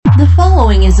The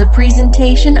following is a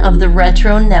presentation of the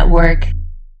Retro Network.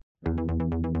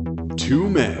 Two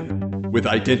men with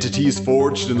identities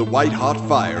forged in the white-hot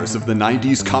fires of the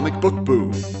 90s comic book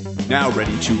boom, now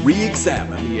ready to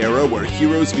re-examine the era where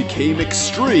heroes became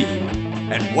extreme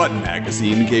and what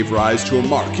magazine gave rise to a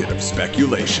market of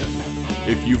speculation.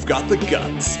 If you've got the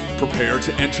guts, prepare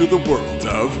to enter the world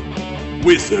of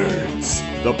Wizards,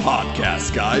 the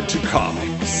podcast guide to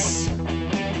comics.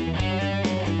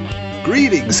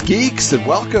 Greetings, geeks, and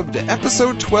welcome to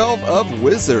episode 12 of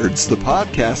Wizards, the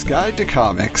podcast guide to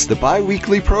comics, the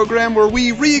bi-weekly program where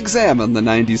we re-examine the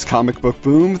 90s comic book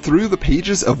boom through the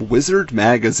pages of Wizard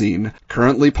magazine,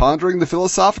 currently pondering the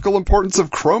philosophical importance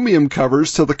of chromium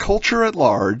covers to the culture at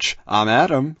large. I'm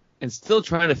Adam. And still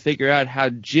trying to figure out how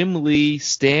Jim Lee,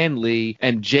 Stan Lee,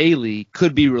 and Jay Lee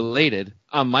could be related.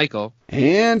 I'm Michael.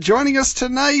 And joining us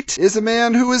tonight is a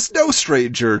man who is no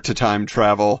stranger to time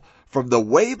travel. From the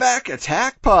Wayback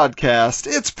Attack podcast,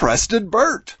 it's Preston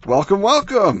Burt. Welcome,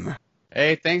 welcome.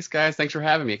 Hey, thanks, guys. Thanks for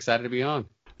having me. Excited to be on.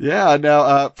 Yeah,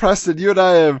 now, Preston, you and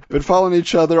I have been following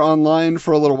each other online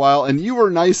for a little while, and you were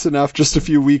nice enough just a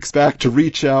few weeks back to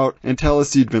reach out and tell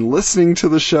us you'd been listening to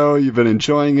the show, you've been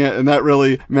enjoying it, and that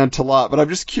really meant a lot. But I'm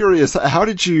just curious, how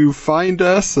did you find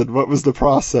us, and what was the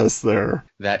process there?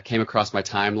 That came across my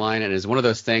timeline, and is one of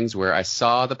those things where I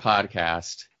saw the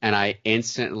podcast, and I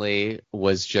instantly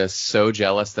was just so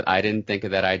jealous that I didn't think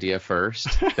of that idea first,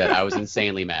 that I was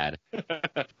insanely mad.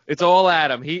 It's all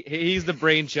Adam. He's the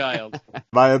brainchild.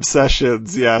 My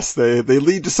obsessions, yes, they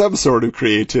lead to some sort of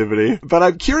creativity. But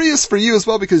I'm curious for you as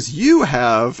well, because you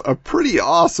have a pretty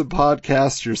awesome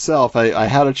podcast yourself. I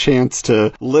had a chance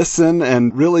to listen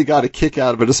and really got a kick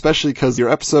out of it, especially because your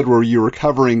episode where you were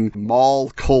covering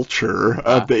mall culture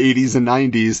of the 80s and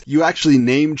 90s, you actually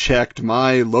name-checked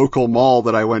my local mall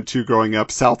that I went to growing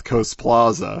up, South Coast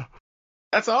Plaza.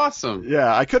 That's awesome.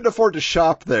 Yeah, I couldn't afford to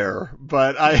shop there,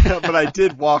 but I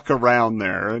did walk around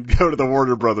there and go to the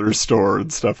Warner Brothers store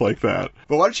and stuff like that.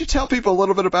 But why don't you tell people a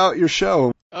little bit about your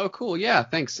show? Oh, cool. Yeah,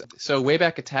 thanks. So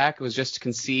Wayback Attack was just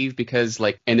conceived because,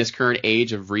 like, in this current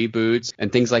age of reboots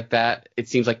and things like that, it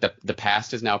seems like the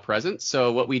past is now present.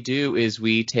 So what we do is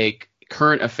we take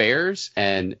current affairs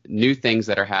and new things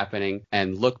that are happening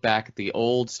and look back at the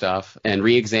old stuff and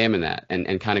re-examine that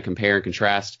and kind of compare and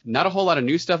contrast. Not a whole lot of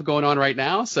new stuff going on right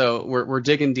now, so we're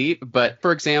digging deep. But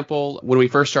for example, when we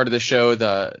first started the show,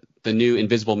 the new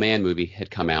Invisible Man movie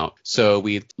had come out. So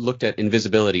we looked at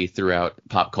invisibility throughout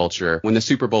pop culture. When the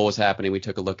Super Bowl was happening, we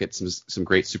took a look at some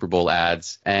great Super Bowl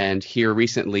ads. And here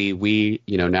recently,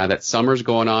 now that summer's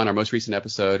going on, our most recent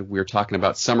episode, we were talking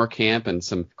about summer camp, and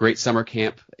some great summer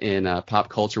camp in pop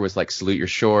culture was like Salute Your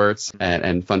Shorts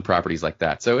and fun properties like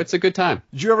that. So it's a good time.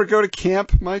 Did you ever go to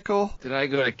camp, Michael? Did I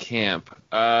go to camp?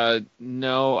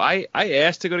 No. I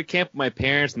asked to go to camp with my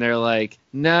parents, and they're like,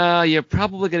 no, you're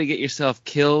probably going to get yourself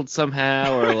killed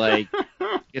somehow, or like,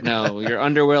 your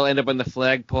underwear will end up on the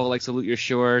flagpole like Salute Your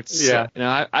Shorts. Yeah.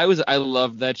 I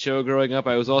loved that show growing up.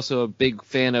 I was also a big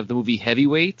fan of the movie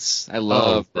Heavyweights. I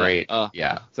love great.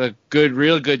 Yeah. It's a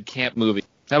real good camp movie.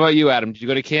 How about you, Adam? Did you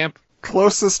go to camp?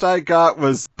 Closest I got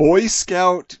was Boy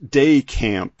Scout Day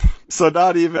Camp. So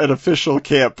not even an official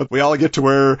camp, but we all get to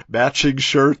wear matching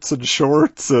shirts and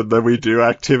shorts, and then we do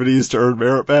activities to earn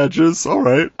merit badges. All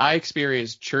right. I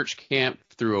experienced church camp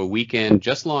through a weekend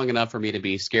just long enough for me to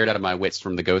be scared out of my wits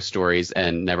from the ghost stories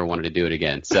and never wanted to do it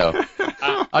again. So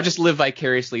I'll just live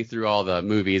vicariously through all the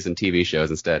movies and TV shows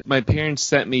instead. My parents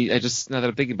sent me, now that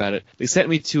I'm thinking about it, they sent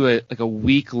me to a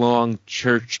week-long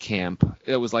church camp.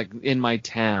 It was like in my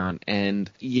town. And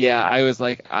yeah, I was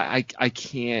like, I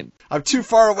can't. I'm too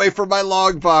far away from my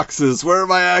log boxes. Where are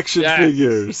my action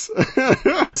figures?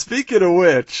 Speaking of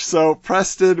which, so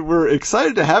Preston, we're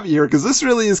excited to have you here because this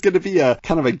really is going to be a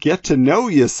kind of a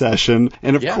get-to-know-you session.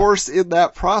 And of course, in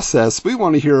that process, we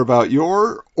want to hear about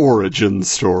your origin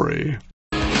story.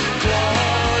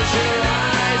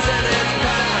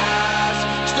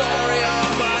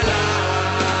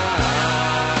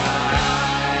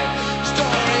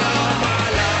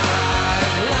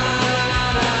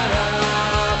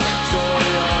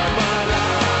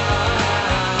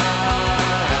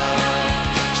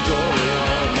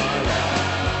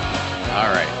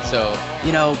 So,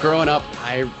 growing up,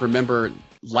 I remember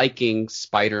liking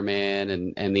Spider-Man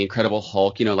and the Incredible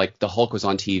Hulk. Like the Hulk was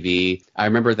on TV. I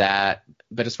remember that.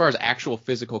 But as far as actual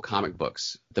physical comic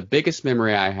books, the biggest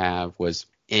memory I have was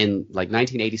in like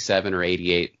 1987 or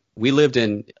 88. We lived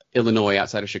in Illinois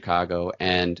outside of Chicago,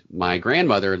 and my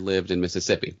grandmother lived in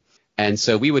Mississippi. And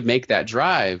so we would make that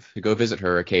drive to go visit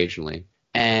her occasionally.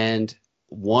 And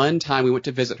one time we went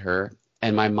to visit her,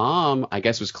 And my mom, I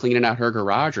guess, was cleaning out her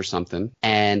garage or something.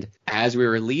 And as we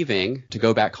were leaving to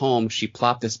go back home, she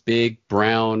plopped this big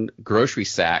brown grocery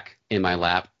sack in my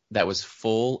lap that was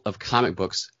full of comic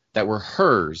books that were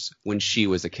hers when she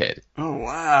was a kid. Oh,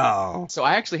 wow. So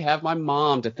I actually have my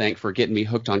mom to thank for getting me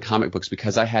hooked on comic books,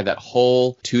 because I had that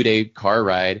whole 2-day car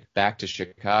ride back to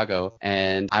Chicago,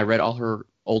 and I read all her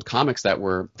old comics that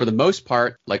were, for the most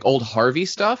part, like old Harvey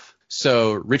stuff.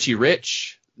 So Richie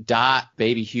Rich, Dot,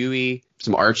 Baby Huey,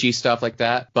 some Archie stuff like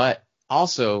that. But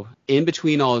also in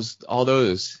between all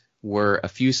those were a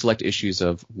few select issues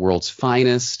of World's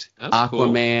Finest, That's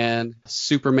Aquaman, cool.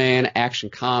 Superman,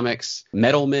 Action Comics,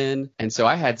 Metal Men. And so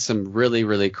I had some really,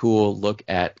 really cool look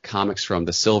at comics from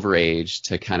the Silver Age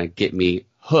to kind of get me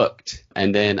hooked.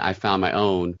 And then I found my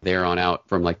own there on out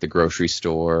from like the grocery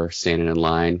store, standing in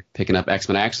line, picking up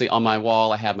X-Men. Actually, on my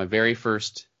wall, I have my very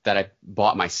first that I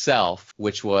bought myself,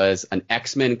 which was an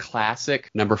X-Men Classic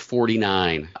number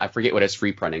 49. I forget what it's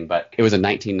reprinting, but it was a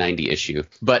 1990 issue.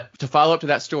 But to follow up to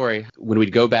that story, when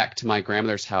we'd go back to my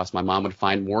grandmother's house, my mom would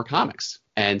find more comics.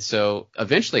 And so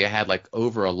eventually I had like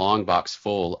over a long box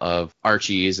full of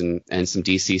Archies and some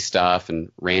DC stuff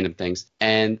and random things.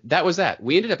 And that was that.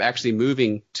 We ended up actually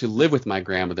moving to live with my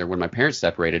grandmother when my parents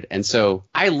separated. And so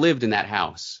I lived in that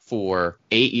house for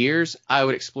 8 years. I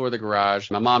would explore the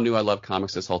garage. My mom knew I loved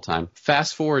comics this whole time.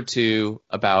 Fast forward to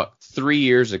about 3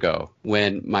 years ago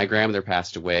when my grandmother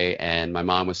passed away and my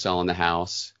mom was selling the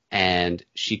house, and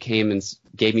she came and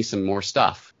gave me some more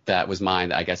stuff that was mine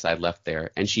that I guess I'd left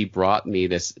there. And she brought me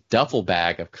this duffel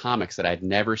bag of comics that I'd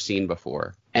never seen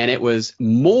before. And it was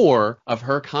more of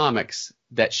her comics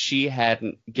that she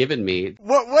hadn't given me.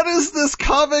 What is this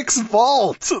comics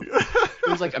vault? It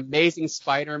was like Amazing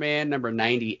Spider-Man number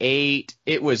 98.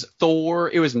 It was Thor.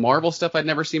 It was Marvel stuff I'd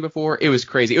never seen before. It was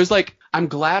crazy. It was like, I'm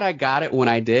glad I got it when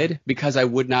I did, because I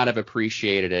would not have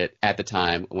appreciated it at the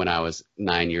time when I was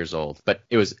 9 years old. But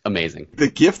it was amazing. The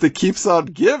gift that keeps on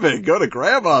giving. Go to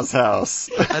Grandma's house.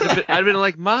 I'd have been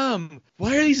like, Mom,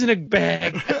 why are these in a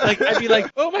bag? Like, I'd be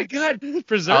like, oh my God,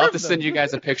 preserve I'll have to them. send you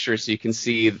guys a picture so you can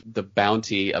see the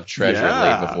bounty of treasure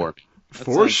laid before me.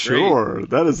 For sure.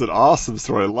 That is an awesome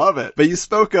story. I love it. But you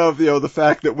spoke of, the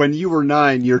fact that when you were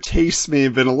 9, your tastes may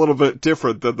have been a little bit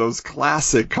different than those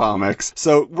classic comics.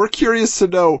 So we're curious to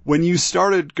know, when you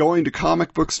started going to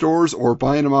comic book stores or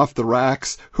buying them off the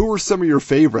racks, who were some of your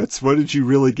favorites? What did you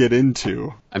really get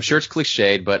into? I'm sure it's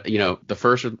cliched, but, the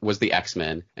first was the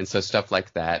X-Men, and so stuff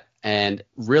like that. And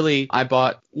really, I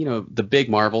bought, the big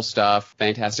Marvel stuff,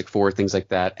 Fantastic Four, things like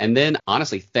that. And then,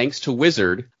 honestly, thanks to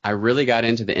Wizard, I really got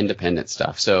into the independent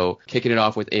stuff. So kicking it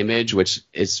off with Image, which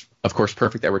is, of course,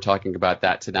 perfect that we're talking about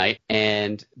that tonight.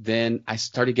 And then I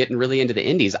started getting really into the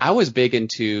indies. I was big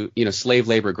into, slave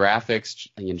labor graphics,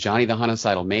 Johnny the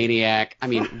Homicidal Maniac. I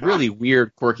mean, really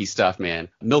weird, quirky stuff, man.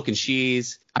 Milk and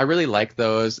Cheese. I really like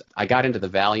those. I got into the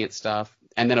Valiant stuff.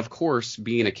 And then, of course,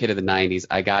 being a kid of the 90s,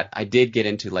 I did get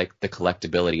into like the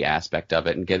collectability aspect of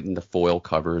it and getting the foil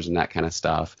covers and that kind of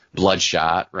stuff.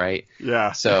 Bloodshot, right?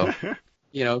 Yeah. So,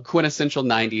 quintessential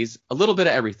 90s, a little bit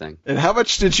of everything. And how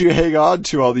much did you hang on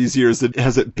to all these years?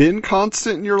 Has it been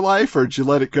constant in your life, or did you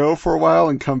let it go for a while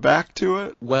and come back to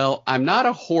it? Well, I'm not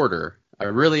a hoarder. I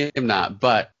really am not,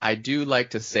 but I do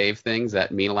like to save things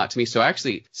that mean a lot to me. So I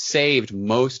actually saved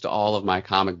most all of my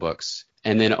comic books,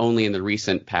 and then only in the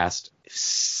recent past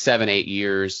 7-8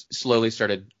 years slowly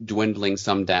started dwindling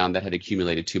some down that had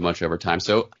accumulated too much over time.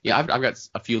 So yeah, I've got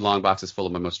a few long boxes full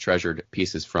of my most treasured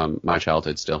pieces from my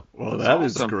childhood still. Well, that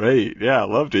is great. Yeah, I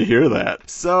love to hear that.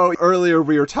 So earlier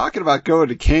we were talking about going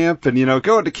to camp, and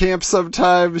going to camp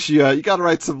sometimes you got to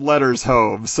write some letters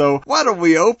home. So why don't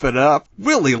we open up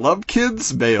Willie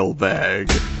Lumpkin's mailbag?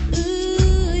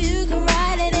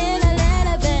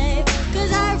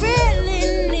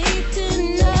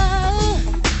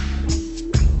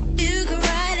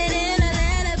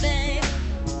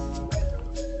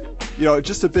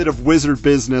 Just a bit of Wizard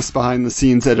business behind the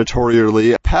scenes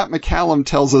editorially. Pat McCallum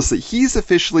tells us that he's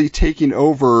officially taking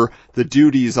over the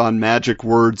duties on Magic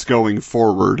Words going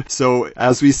forward. So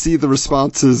as we see the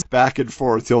responses back and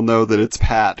forth, you'll know that it's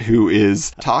Pat who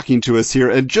is talking to us here.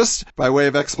 And just by way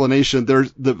of explanation,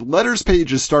 the letters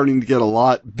page is starting to get a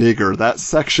lot bigger. That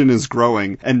section is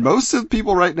growing. And most of the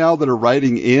people right now that are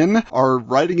writing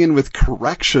in with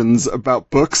corrections about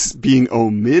books being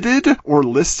omitted or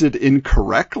listed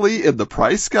incorrectly in the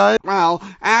price guide. Well,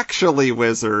 actually,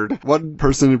 Wizard. One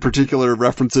person in particular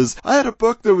references, I had a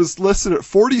book that was listed at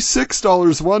 $46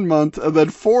 $6 one month and then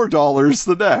 $4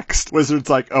 the next. Wizard's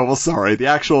like, oh, well, sorry, the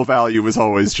actual value was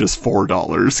always just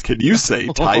 $4. Can you say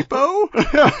typo?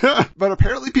 But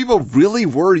apparently people really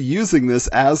were using this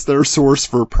as their source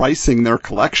for pricing their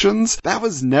collections. That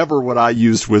was never what I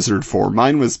used Wizard for.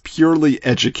 Mine was purely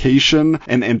education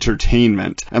and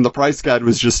entertainment, and the price guide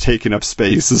was just taking up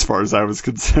space as far as I was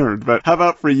concerned. But how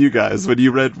about for you guys? When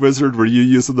you read Wizard, were you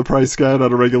using the price guide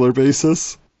on a regular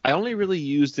basis? I only really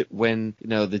used it when,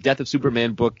 the Death of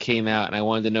Superman book came out, and I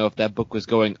wanted to know if that book was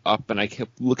going up, and I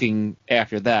kept looking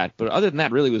after that. But other than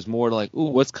that, really was more like,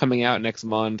 ooh, what's coming out next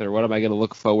month, or what am I going to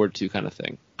look forward to kind of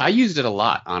thing. I used it a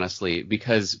lot, honestly,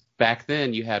 because back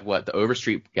then you had the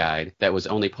Overstreet guide that was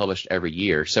only published every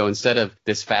year. So instead of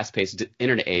this fast-paced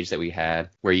internet age that we had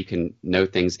where you can know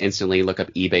things instantly, look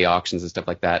up eBay auctions and stuff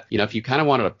like that, if you kind of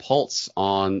wanted a pulse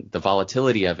on the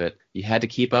volatility of it, you had to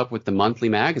keep up with the monthly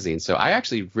magazine. So I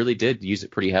actually really did use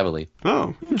it pretty heavily.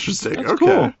 Oh, interesting. That's okay.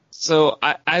 Cool. So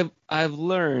I've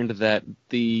learned that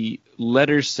the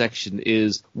letters section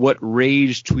is what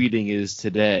rage tweeting is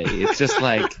today. It's just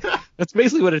like that's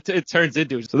basically what it turns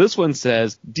into. So this one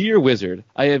says, "Dear Wizard,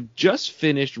 I have just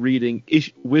finished reading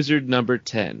Wizard number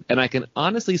 10, and I can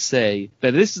honestly say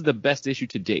that this is the best issue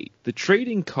to date. The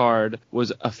trading card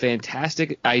was a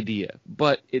fantastic idea,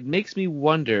 but it makes me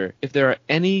wonder if there are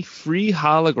any free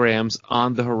holograms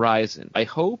on the horizon. I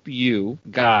hope you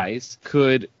guys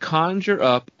could conjure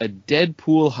up a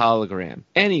Deadpool hologram.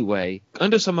 Anyway,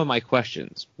 under some of my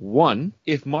questions. 1.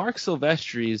 If Mark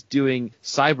Silvestri is doing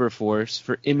Cyberforce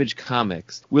for Image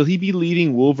Comics, will he be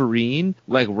leaving Wolverine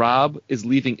like Rob is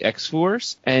leaving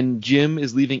X-Force and Jim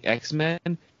is leaving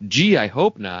X-Men? Gee, I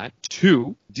hope not.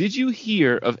 2. Did you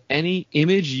hear of any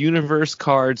Image Universe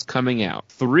cards coming out?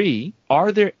 3.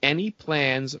 Are there any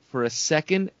plans for a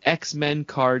second X-Men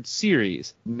card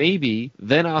series? Maybe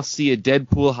then I'll see a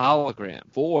Deadpool hologram.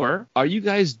 4. Are you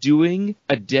guys going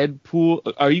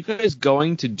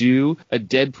to do a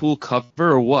Deadpool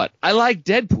cover or what? I like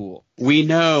Deadpool. We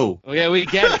know. Oh, yeah, we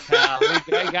get it, pal.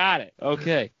 I got it.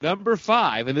 Okay. Number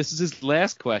 5, and this is his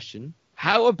last question.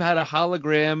 How about a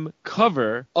hologram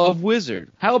cover of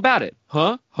Wizard? How about it?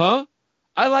 Huh?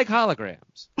 I like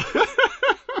holograms.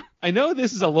 I know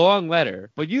this is a long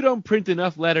letter, but you don't print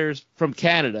enough letters from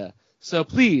Canada, so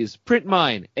please print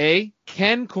mine.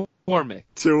 Ken Cormick.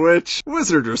 To which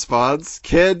Wizard responds,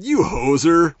 Ken, you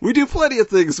hoser. We do plenty of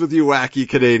things with you wacky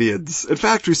Canadians. In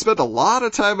fact, we spend a lot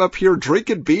of time up here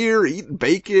drinking beer, eating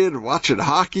bacon, watching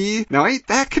hockey. Now, ain't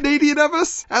that Canadian of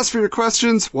us? As for your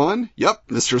questions, 1, yep,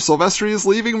 Mr. Silvestri is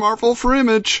leaving Marvel for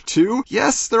Image. 2,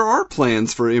 yes, there are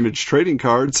plans for Image trading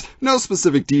cards. No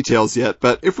specific details yet,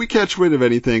 but if we catch wind of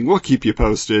anything, we'll keep you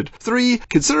posted. 3,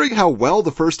 considering how well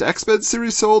the first X-Men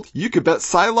series sold, you could bet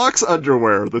Psylocke's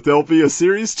underwear that there'll be a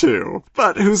series 2.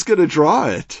 But who's gonna draw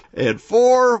it? And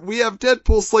 4, we have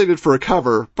Deadpool slated for a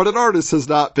cover, but an artist has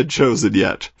not been chosen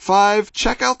yet. 5,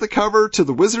 check out the cover to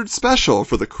the Wizard Special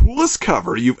for the coolest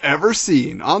cover you've ever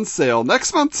seen, on sale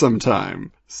next month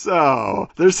sometime. So,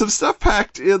 there's some stuff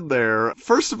packed in there.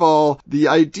 First of all, the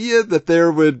idea that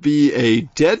there would be a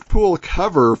Deadpool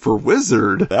cover for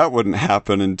Wizard, that wouldn't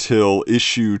happen until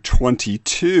issue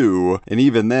 22, and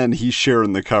even then he's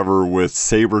sharing the cover with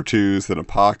Sabretooth and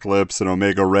Apocalypse and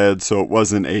Omega Red, so it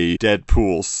wasn't a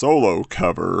Deadpool solo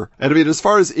cover. And I mean, as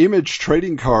far as Image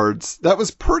trading cards, that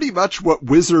was pretty much what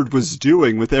Wizard was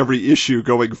doing with every issue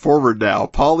going forward now,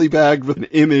 polybagged with an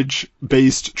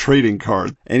Image-based trading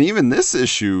card. And even this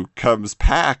issue comes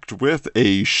packed with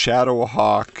a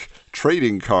Shadowhawk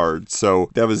trading card, so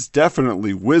that was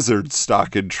definitely Wizard's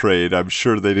stock in trade. I'm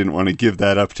sure they didn't want to give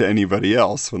that up to anybody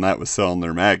else when that was selling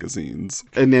their magazines.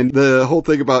 And then the whole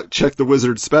thing about check the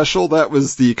Wizard special, that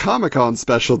was the Comic-Con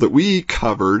special that we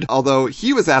covered, although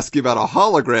he was asking about a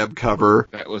hologram cover.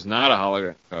 That was not a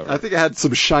hologram cover. I think it had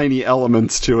some shiny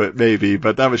elements to it, maybe,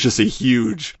 but that was just a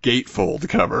huge gatefold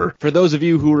cover. For those of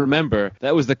you who remember,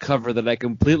 that was the cover that I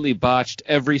completely botched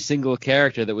every single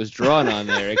character that was drawn on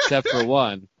there, except for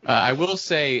one. I will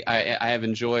say I have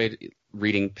enjoyed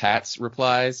reading Pat's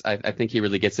replies. I think he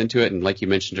really gets into it, and like you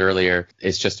mentioned earlier,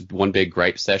 it's just one big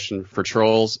gripe session for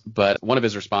trolls. But one of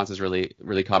his responses really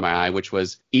caught my eye, which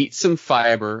was, eat some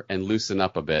fiber and loosen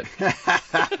up a bit.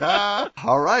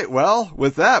 All right, well,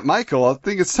 with that, Michael, I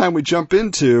think it's time we jump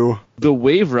into the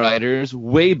Wave Riders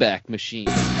Wayback Machine.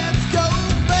 Let's go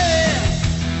back,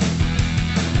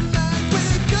 like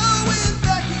we're going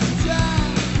back in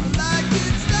time, like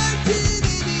it's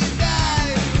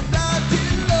 1989, not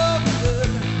in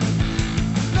London.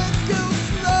 Let's go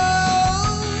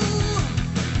slow,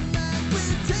 like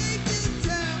we're taking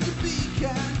time to be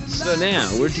kind of So now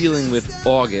we're dealing with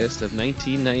August of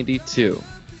 1992.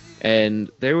 And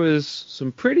there was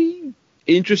some pretty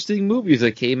interesting movies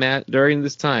that came out during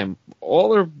this time.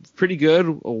 All are pretty good,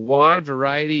 a wide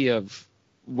variety of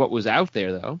what was out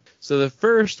there, though. So the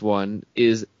first one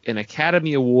is an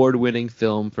Academy Award-winning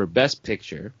film for Best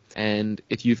Picture. And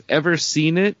if you've ever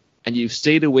seen it and you've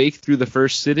stayed awake through the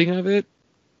first sitting of it,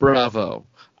 bravo.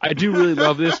 I do really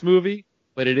love this movie,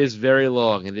 but it is very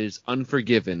long, and it is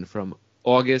Unforgiven from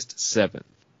August 7th.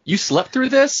 You slept through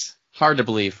this? Hard to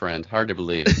believe, friend. Hard to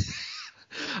believe.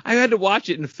 I had to watch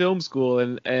it in film school,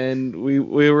 and we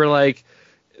were like,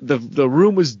 the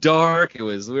room was dark.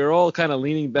 We were all kind of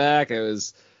leaning back.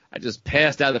 I just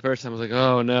passed out the first time. I was like,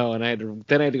 oh no, and I had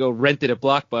to go rent it at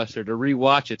Blockbuster to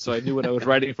rewatch it, so I knew what I was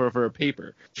writing for a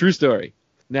paper. True story.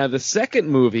 Now the second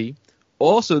movie,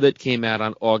 also that came out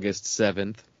on August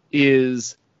 7th,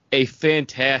 is a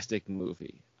fantastic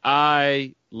movie.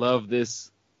 I love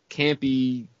this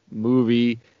campy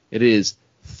movie. It is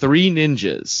Three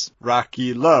Ninjas.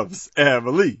 Rocky loves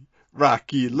Emily.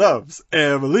 Rocky loves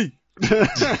Emily.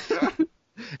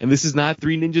 And this is not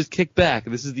Three Ninjas Kick Back.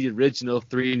 This is the original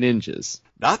Three Ninjas.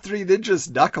 Not Three Ninjas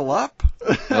Knuckle Up?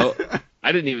 Oh,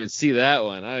 I didn't even see that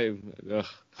one.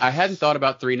 I hadn't thought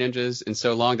about Three Ninjas in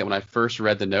so long that when I first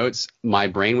read the notes, my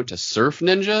brain went to Surf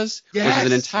Ninjas, which is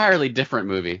an entirely different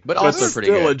movie, but also pretty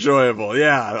still good. Enjoyable,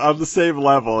 yeah, on the same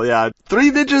level, yeah.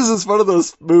 Three Ninjas is one of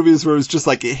those movies where it's just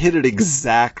like it hit at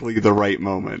exactly the right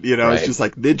moment, you know? Right. It's just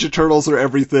like Ninja Turtles are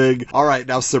everything. All right,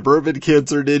 now suburban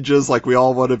kids are ninjas like we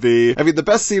all want to be. I mean, the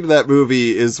best scene of that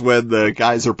movie is when the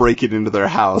guys are breaking into their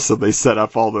house and they set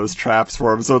up all those traps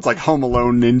for them. So it's like Home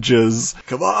Alone ninjas.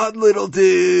 Come on, little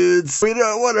dudes. We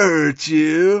don't want to hurt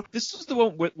you. This was the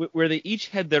one where they each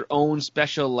had their own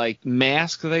special like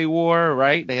mask they wore,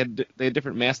 right? They had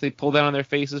different masks they pulled out on their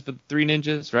faces for the Three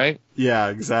Ninjas, right? Yeah,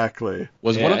 exactly.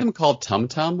 Was one of them called Tum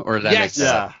Tum, or did I make that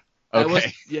Yeah. up?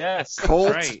 Okay. Yes.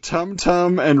 Colt, That's right. Tum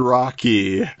Tum, and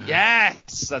Rocky.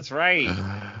 Yes, that's right.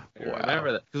 I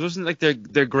remember that. Because wasn't like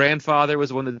their grandfather was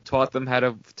the one that taught them how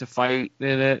to fight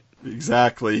in it?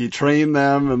 Exactly. He trained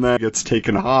them and then gets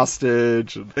taken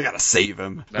hostage. And they gotta save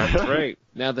him. That's right.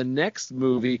 Now, the next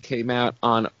movie came out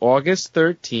on August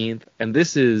 13th, and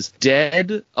this is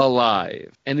Dead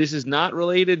Alive. And this is not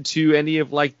related to any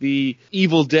of, like, the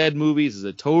Evil Dead movies. It's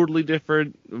a totally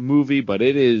different movie, but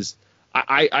it is...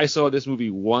 I saw this movie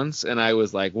once, and I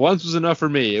was like, once was enough for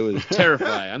me. It was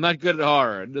terrifying. I'm not good at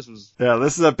horror, and this was... Yeah,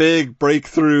 this is a big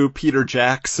breakthrough Peter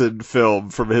Jackson film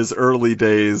from his early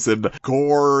days in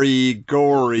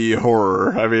gory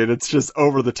horror. I mean, it's just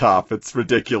over the top. It's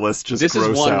ridiculous. Just This is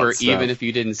gross one out where stuff. even if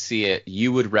you didn't see it,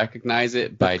 you would recognize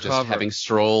it by just cover. having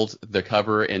strolled the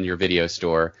cover in your video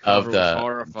store Cover of was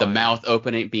horrifying. the mouth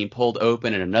opening, being pulled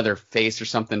open, and another face or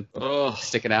something Ugh.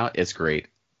 sticking out. It's great.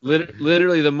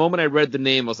 Literally, the moment I read the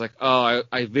name, I was like, "Oh,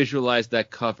 I visualized that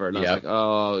cover," and I was Yep. like,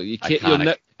 "Oh, you can't,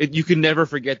 Iconic. you can never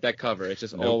forget that cover. It's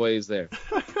just Nope. always there."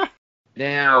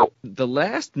 Now, the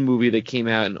last movie that came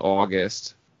out in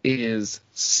August is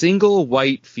Single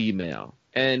White Female,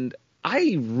 and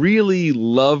I really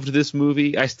loved this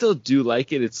movie. I still do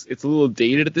like it. It's a little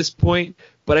dated at this point,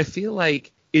 but I feel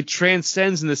like it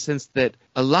transcends in the sense that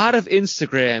a lot of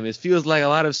Instagram feels like a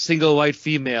lot of single white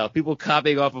female, people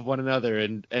copying off of one another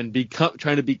and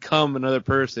trying to become another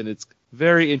person. It's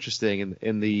very interesting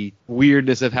in the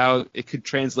weirdness of how it could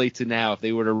translate to now if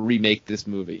they were to remake this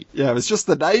movie. Yeah, it was just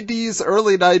the 90s,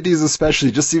 early 90s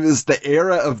especially, just seemed as the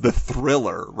era of the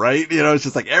thriller, right? You know, it's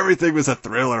just like everything was a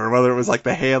thriller, whether it was like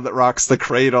The Hand That Rocks the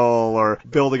Cradle or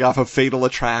building off of Fatal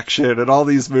Attraction and all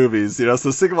these movies, you know,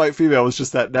 so Single White Female was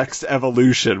just that next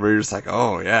evolution where you're just like,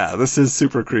 oh yeah, this is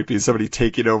super creepy, somebody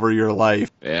taking over your life.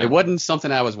 Yeah. It wasn't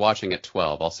something I was watching at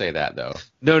 12. I'll say that though.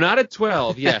 No, not at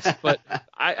 12, yes, but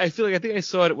I feel like I think I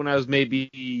saw it when I was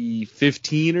maybe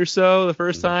 15 or so the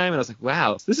first time, and I was like,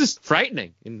 wow, this is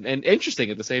frightening and interesting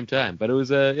at the same time. But it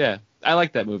was, I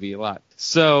like that movie a lot.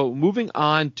 So moving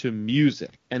on to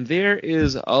music, and there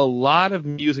is a lot of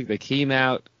music that came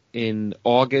out in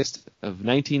August of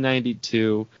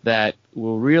 1992 that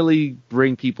will really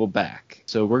bring people back.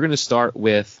 So we're going to start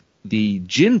with the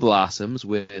Gin Blossoms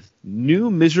with New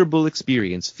Miserable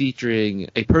Experience, featuring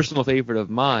a personal favorite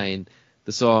of mine,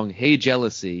 the song Hey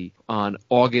Jealousy, on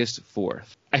August 4th.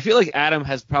 I feel like Adam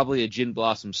has probably a Gin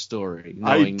Blossom story.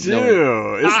 I do. Isn't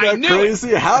I that knew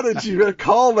crazy? How did you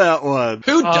call that one?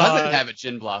 Who doesn't have a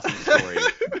Gin Blossom story?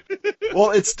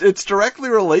 Well, it's directly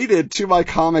related to my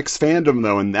comics fandom,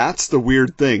 though, and that's the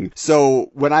weird thing. So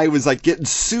when I was like getting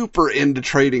super into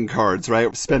trading cards,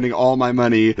 right, spending all my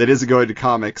money that isn't going to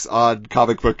comics on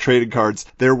comic book trading cards,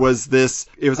 there was this.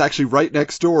 It was actually right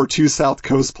next door to South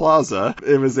Coast Plaza.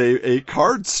 It was a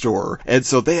card store, and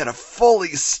so they had a fully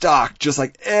stocked, just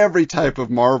like every type of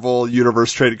Marvel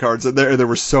Universe trading cards. And there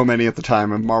were so many at the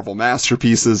time, of Marvel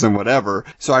Masterpieces and whatever.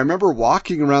 So I remember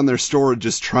walking around their store and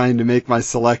just trying to make my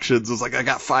selections. I was like, I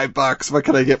got $5. What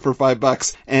can I get for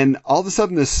 $5? And all of a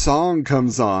sudden this song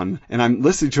comes on and I'm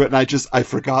listening to it and I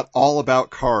forgot all about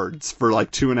cards for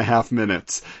like 2.5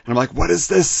 minutes. And I'm like, what is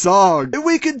this song? And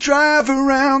we could drive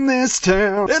around this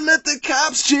town and let the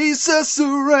cops chase us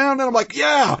around. And I'm like,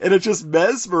 yeah. And it just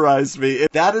mesmerized me.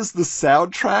 That is the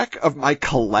soundtrack of my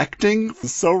collecting.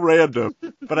 It's so random.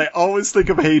 But I always think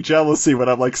of Hey Jealousy when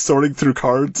I'm like sorting through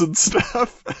cards and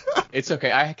stuff. It's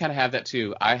okay. I kind of have that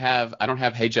too. I don't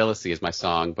have Hey Jealousy as my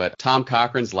song, but Tom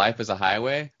Cochran's Life is a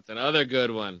Highway. That's another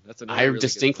good one. I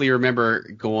distinctly remember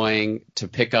going to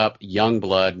pick up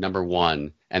Youngblood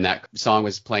 #1, and that song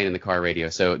was playing in the car radio.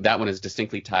 So that one is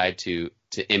distinctly tied to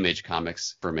Image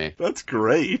Comics for me. That's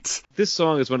great. This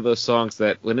song is one of those songs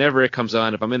that whenever it comes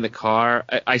on, if I'm in the car,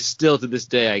 I still to this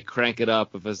day, I crank it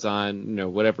up if it's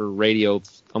on, whatever radio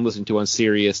I'm listening to on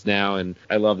Sirius now, and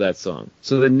I love that song.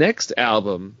 So the next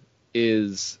album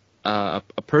is a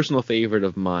personal favorite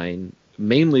of mine,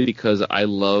 mainly because I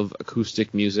love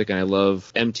acoustic music and I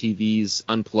love MTV's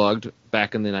Unplugged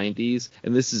back in the 90s.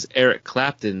 And this is Eric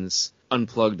Clapton's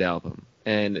Unplugged album.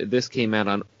 And this came out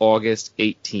on August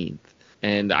 18th.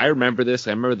 And I remember this.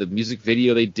 I remember the music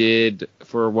video they did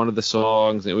for one of the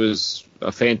songs. It was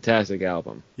a fantastic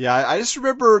album. Yeah, I just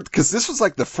remember, because this was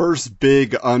like the first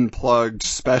big Unplugged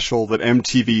special that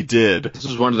MTV did. This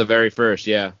was one of the very first,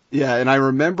 yeah. Yeah, and I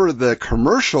remember the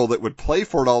commercial that would play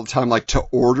for it all the time, like to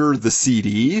order the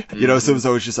CD. So it was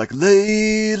always just like,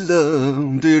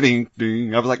 Layla,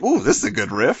 doo-ding-ding. I was like, ooh, this is a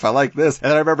good riff. I like this.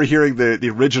 And I remember hearing the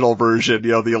original version,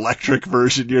 the electric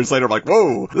version years later. I'm like,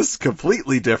 whoa, this is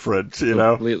completely different,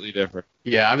 Completely different.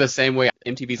 Yeah, I'm the same way.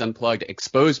 MTV's Unplugged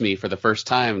exposed me for the first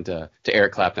time to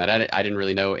Eric Clapton. I didn't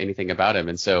really know anything about him.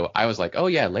 And so I was like, oh,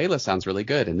 yeah, Layla sounds really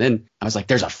good. And then I was like,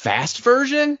 there's a fast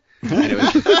version? And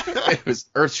it was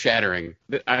earth-shattering.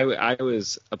 I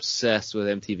was obsessed with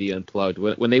MTV Unplugged.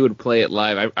 When they would play it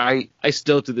live, I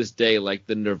still to this day like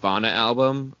the Nirvana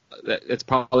album. It's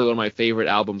probably one of my favorite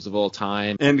albums of all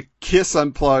time. And Kiss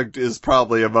Unplugged is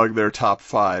probably among their top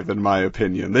 5, in my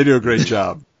opinion. They do a great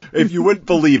job. If you wouldn't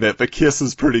believe it, but Kiss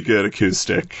is pretty good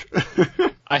acoustic.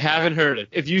 I haven't heard it.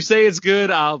 If you say it's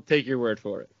good, I'll take your word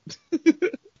for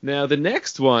it. Now, the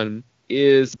next one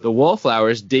is the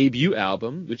Wallflowers debut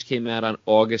album, which came out on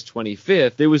August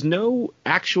 25th. There was no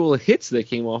actual hits that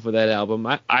came off of that album.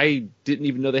 I didn't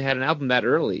even know they had an album that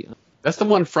early. That's the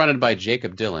one fronted by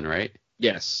Jacob Dylan, right?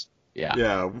 Yes. Yeah.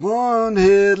 Yeah, One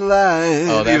Hit Light.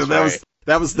 Oh, that's right.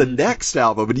 That was the next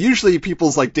album, and usually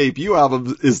people's debut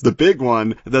album is the big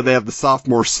one, and then they have the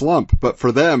sophomore slump. But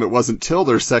for them, it wasn't till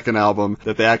their second album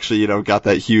that they actually, got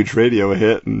that huge radio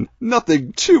hit, and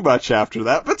nothing too much after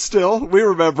that. But still, we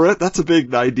remember it. That's a big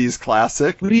 90s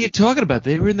classic. What are you talking about?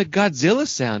 They were in the Godzilla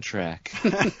soundtrack.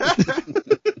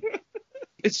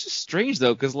 It's just strange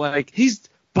though, because he's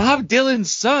Bob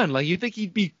Dylan's son. You think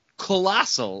he'd be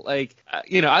colossal. I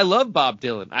love Bob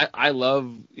Dylan. I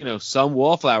love, some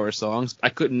Wallflower songs. I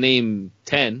couldn't name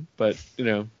 10, but,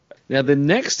 Now, the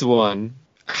next one,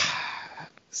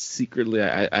 secretly,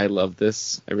 I love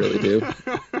this. I really do.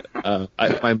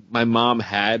 My mom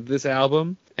had this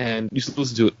album and used to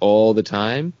listen to it all the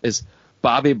time. Is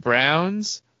Bobby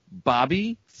Brown's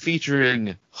Bobby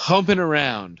featuring Humpin'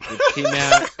 Around, which came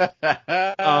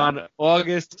out on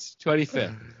August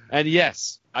 25th. And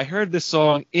yes, I heard this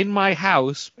song in my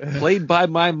house, played by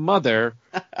my mother,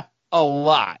 a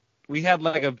lot. We had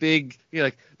a big,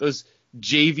 those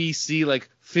JVC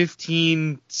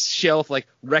 15 shelf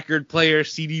record player,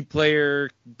 CD player,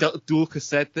 dual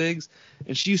cassette things,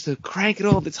 and she used to crank it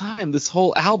all the time. This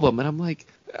whole album, and I'm like,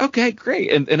 okay,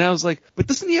 great. And I was like, but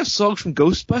doesn't he have songs from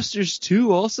Ghostbusters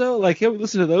too? Also, can't we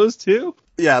listen to those too?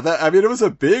 Yeah, it was a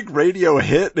big radio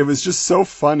hit. It was just so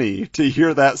funny to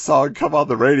hear that song come on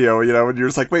the radio, and you're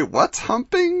just like, wait, what's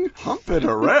humping? Humping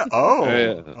around?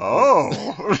 Oh.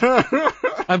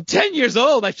 I'm 10 years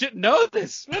old. I shouldn't know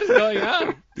this. What is going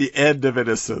on? The end of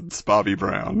innocence, Bobby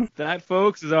Brown. That,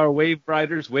 folks, is our Wave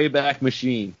Riders Wayback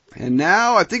Machine. And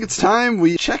now I think it's time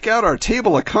we check out our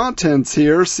table of contents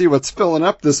here, see what's filling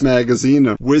up this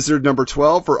magazine, Wizard number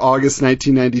 12 for August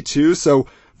 1992. So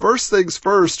first things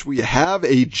first, we have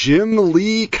a Jim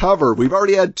Lee cover. We've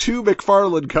already had 2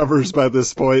 McFarlane covers by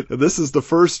this point, and this is the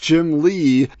first Jim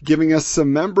Lee giving us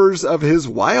some members of his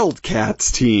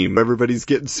Wildcats team. Everybody's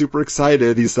getting super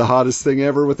excited. He's the hottest thing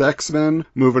ever with X-Men.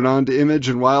 Moving on to Image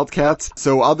and Wildcats.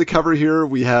 So on the cover here,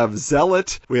 we have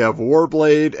Zealot, we have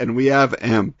Warblade, and we have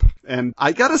Emp. And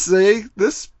I gotta say,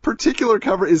 this particular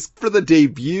cover is for the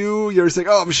debut. You're saying,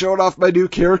 oh, I'm showing off my new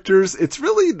characters. It's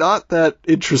really not that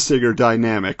interesting or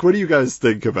dynamic. What do you guys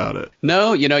think about it?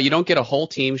 No, you don't get a whole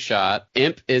team shot.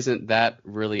 Imp isn't that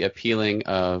really appealing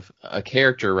of a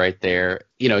character right there.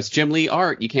 It's Jim Lee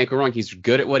art. You can't go wrong. He's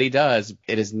good at what he does.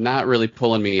 It is not really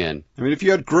pulling me in. I mean, if you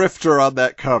had Grifter on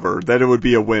that cover, then it would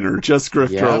be a winner. Just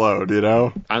Grifter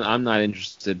alone, I'm not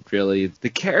interested, really. The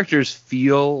characters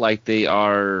feel like they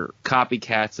are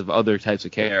copycats of other types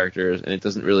of characters, and it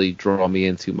doesn't really draw me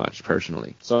in too much,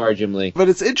 personally. Sorry, Jim Lee. But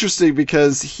it's interesting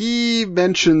because he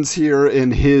mentions here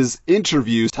in his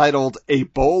interview titled A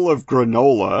Bowl of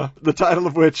Granola, the title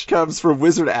of which comes from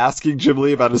Wizard asking Jim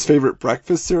Lee about his favorite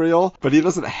breakfast cereal, but he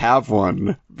doesn't have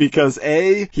one. Because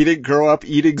A, he didn't grow up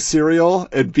eating cereal,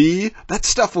 and B, that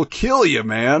stuff will kill you,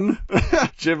 man.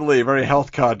 Jim Lee, very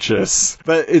health conscious.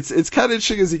 But it's kind of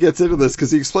interesting as he gets into this, because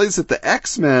he explains that the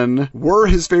X-Men were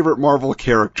his favorite Marvel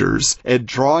characters, and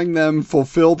drawing them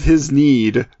fulfilled his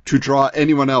need to draw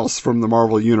anyone else from the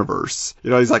Marvel Universe.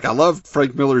 He's like, I love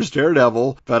Frank Miller's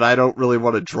Daredevil, but I don't really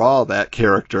want to draw that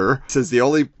character. He says the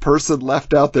only person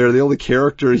left out there, the only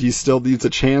character he still needs a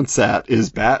chance at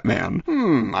is Batman.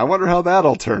 I wonder how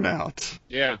that'll turn out.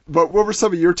 Yeah. But what were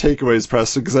some of your takeaways,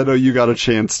 Preston? Because I know you got a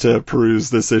chance to peruse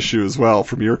this issue as well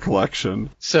from your collection.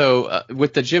 So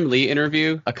with the Jim Lee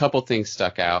interview, a couple things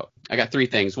stuck out. I got 3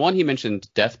 things. One, he mentioned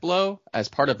Deathblow as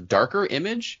part of Darker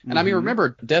Image. And I mean,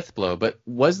 remember Deathblow, but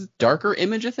was Darker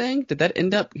Image a thing? Did that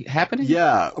end up happening?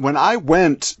 Yeah. When I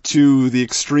went to the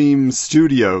Extreme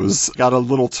Studios, got a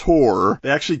little tour,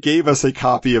 they actually gave us a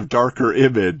copy of Darker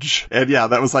Image. And yeah,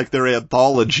 that was like their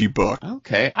anthology book.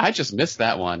 Okay. I just missed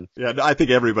that one. Yeah, I think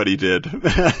everybody did.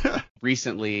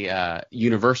 Recently,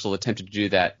 Universal attempted to do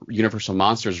that Universal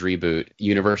Monsters reboot,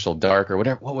 Universal Dark or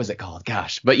whatever. What was it called?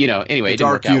 Gosh. But, anyway. It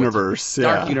didn't work out. Universe,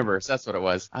 yeah. Dark Universe, that's what it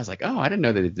was. I was like, oh, I didn't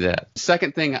know they did that.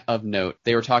 Second thing of note,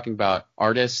 they were talking about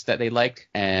artists that they liked,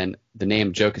 and the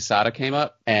name Joe Quesada came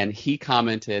up, and he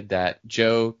commented that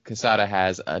Joe Quesada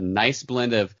has a nice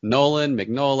blend of Nolan,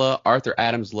 Mignola, Arthur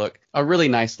Adams look, a really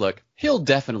nice look. He'll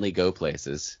definitely go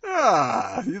places.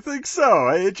 You think so,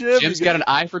 eh, Jim? Jim's got an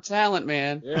eye for talent,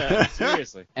 man. Yeah,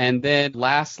 seriously. And then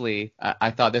lastly,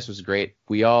 I thought this was great.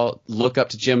 We all look up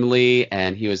to Jim Lee,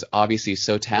 and he was obviously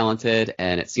so talented,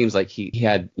 and it seems like he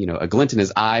had, a glint in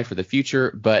his eye for the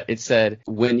future. But it said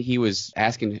when he was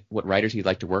asking what writers he'd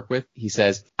like to work with, he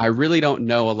says, I really don't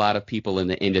know a lot of people in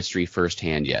the industry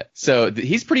firsthand yet. So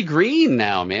he's pretty green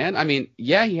now, man. I mean,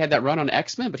 yeah, he had that run on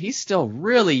X-Men, but he's still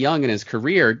really young in his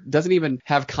career. Doesn't even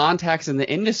have contacts in the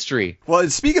industry. Well,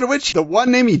 speaking of which, the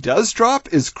one name he does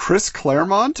drop is Chris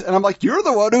Claremont, and I'm like, you're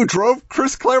the one who drove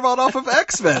Chris Claremont off of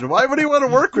X-Men. Why would he want to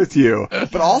work with you?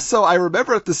 But also, I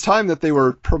remember at this time that they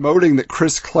were promoting that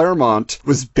Chris Claremont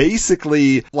was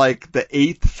basically like the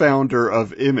 8th founder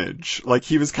of Image. Like,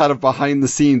 he was kind of behind the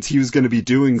scenes. He was going to be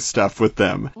doing stuff with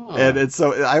them. Oh. And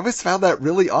so I always found that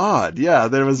really odd. Yeah,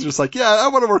 there was just like, yeah, I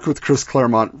want to work with Chris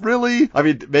Claremont. Really? I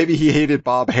mean, maybe he hated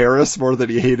Bob Harris more than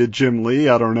he hated Jim Lee.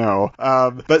 I don't know.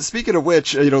 But speaking of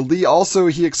which, Lee also,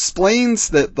 he explains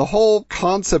that the whole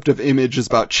concept of Image is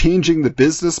about changing the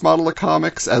business model of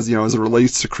comics as it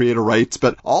relates to creator rights,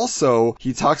 but also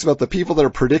he talks about the people that are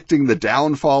predicting the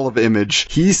downfall of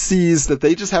Image. He sees that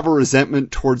they just have a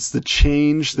resentment towards the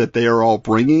change that they are all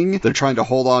bringing. They're trying to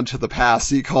hold on to the past.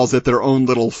 He calls it their own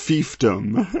little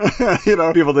fiefdom.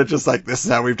 People that just like, this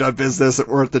is how we've done business.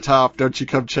 We're at the top. Don't you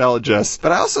come challenge us.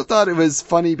 But I also thought it was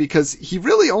funny because he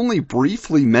really only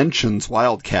briefly mentions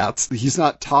Wildcats. He's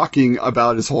not talking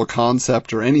about his whole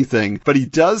concept or anything, but he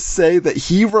does say that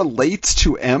he relates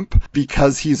to Imp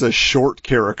because he's a short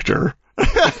character.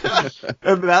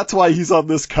 And that's why he's on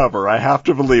this cover. I have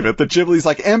to believe it. That Jim Lee's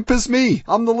like, Imp is me.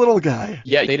 I'm the little guy.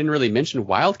 Yeah, they didn't really mention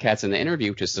Wildcats in the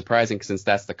interview, which is surprising since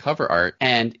that's the cover art.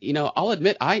 And, I'll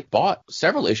admit I bought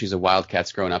several issues of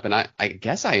Wildcats growing up, and I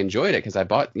guess I enjoyed it because I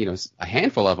bought, a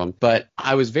handful of them. But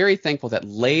I was very thankful that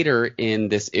later in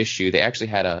this issue, they actually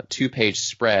had a 2-page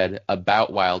spread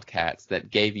about Wildcats that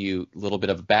gave you a little bit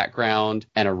of background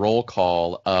and a roll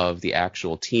call of the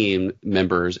actual team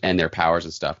members and their powers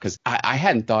and stuff. Because I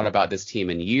hadn't thought about this team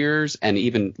in years, and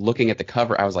even looking at the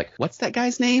cover, I was like, what's that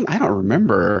guy's name? I don't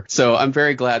remember. So I'm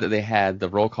very glad that they had the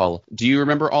roll call. Do you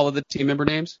remember all of the team member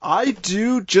names? I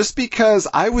do, just because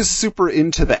I was super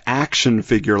into the action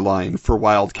figure line for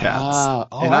Wildcats.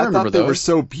 And I thought they were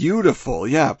so beautiful.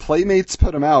 Yeah, Playmates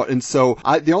put them out. And so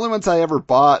the only ones I ever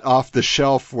bought off the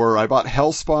shelf were, I bought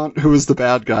Hellspawn, who was the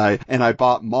bad guy, and I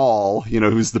bought Maul,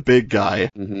 who's the big guy.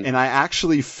 Mm-hmm. And I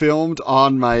actually filmed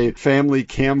on my family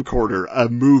camcorder Encounter, a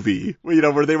movie,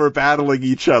 where they were battling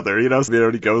each other,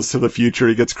 he goes to the future,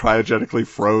 he gets cryogenically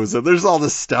frozen. There's all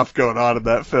this stuff going on in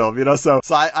that film, so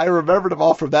I remembered them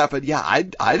all from that, but yeah,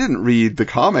 I didn't read the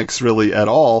comics really at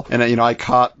all, and I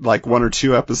caught like 1 or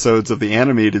 2 episodes of the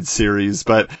animated series,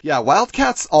 but yeah,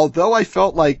 Wildcats, although I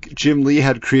felt like Jim Lee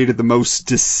had created the most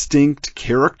distinct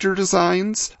character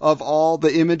designs of all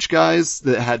the Image guys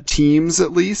that had teams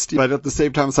at least, but at the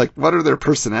same time it's like, what are their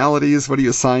personalities? What do you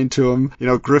assign to them?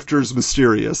 Grifter's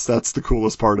mysterious. That's the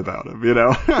coolest part about him,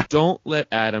 Don't let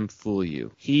Adam fool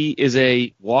you. He is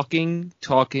a walking,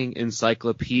 talking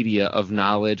encyclopedia of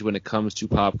knowledge when it comes to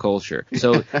pop culture.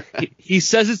 So he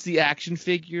says it's the action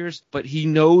figures, but he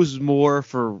knows more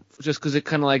for just because it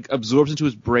kind of like absorbs into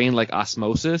his brain like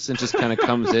osmosis and just kind of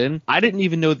comes in. I didn't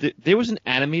even know that there was an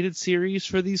animated series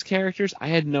for these characters. I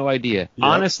had no idea. Yep.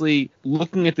 Honestly,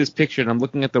 looking at this picture, and I'm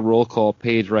looking at the roll call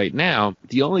page right now,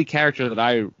 the only character that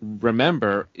I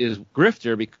remember is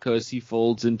Grifter because he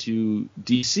folds into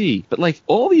DC. But like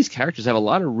all these characters have a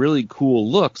lot of really cool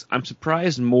looks. I'm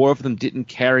surprised more of them didn't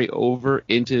carry over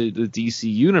into the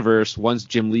DC universe once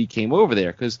Jim Lee came over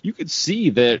there, because you could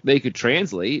see that they could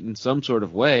translate in some sort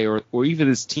of way, or even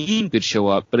this team could show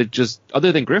up, but it just,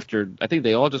 other than Grifter, I think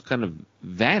they all just kind of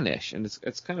vanish, and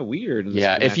it's kind of weird.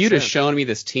 Yeah, if you'd have shown me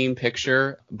this team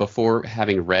picture before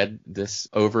having read this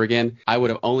over again, I would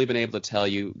have only been able to tell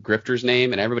you Grifter's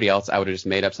name, and everybody else I would have just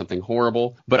made up something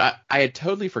horrible. But I had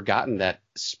totally forgotten that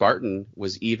Spartan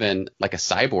was even like a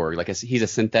cyborg, like he's a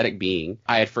synthetic being.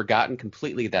 I had forgotten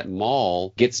completely that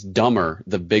Maul gets dumber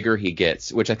the bigger he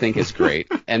gets, which I think is great.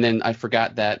 And then I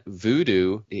forgot that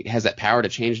Voodoo has that power to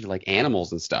change into like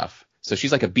animals and stuff. So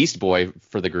she's like a beast boy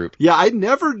for the group. Yeah, I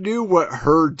never knew what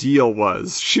her deal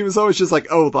was. She was always just like,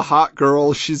 oh, the hot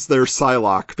girl, she's their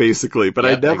Psylocke, basically. But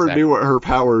I never knew what her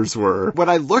powers were. When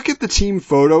I look at the team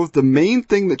photo, the main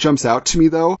thing that jumps out to me,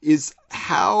 though, is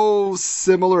how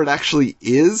similar it actually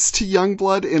is to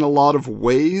Youngblood in a lot of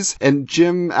ways. And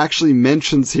Jim actually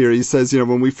mentions here, he says,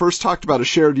 when we first talked about a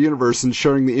shared universe and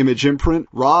sharing the Image imprint,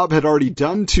 Rob had already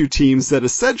done 2 teams that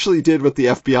essentially did what the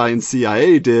FBI and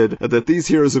CIA did, that these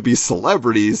heroes would be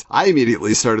celebrities. I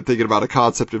immediately started thinking about a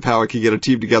concept of how I could get a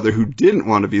team together who didn't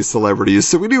want to be celebrities,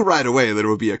 so we knew right away that it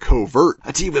would be a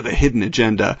team with a hidden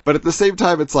agenda. But at the same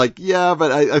time, it's like, yeah,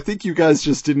 but I think you guys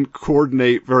just didn't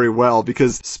coordinate very well,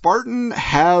 because Spartan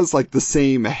has like the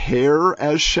same hair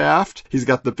as Shaft. He's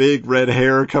got the big red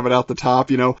hair coming out the top,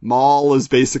 Maul is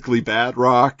basically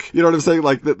Badrock. You know what I'm saying?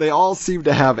 Like, they all seem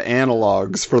to have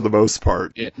analogs for the most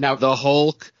part. Yeah. Now, the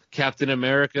Hulk, Captain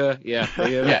America, they have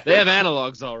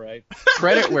analogs, all right.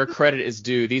 Credit where credit is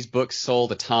due. These books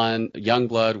sold a ton.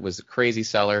 Youngblood was a crazy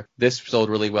seller. This sold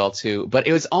really well too. But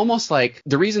it was almost like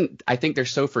the reason I think they're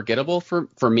so forgettable for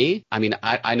me. I mean,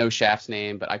 I know Shaft's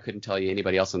name, but I couldn't tell you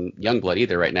anybody else in Youngblood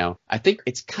either right now. I think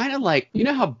it's kind of like,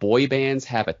 how boy bands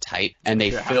have a type and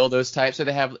they fill those types. So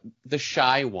they have the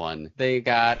shy one. They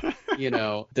got,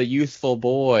 the youthful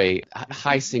boy,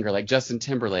 high singer like Justin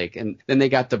Timberlake. And then they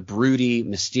got the broody,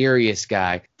 mysterious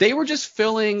guy. They were just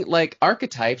filling like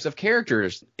archetypes of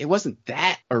characters. It wasn't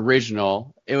that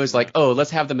original. It was like, oh,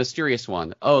 let's have the mysterious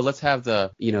one. Oh, let's have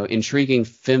the, intriguing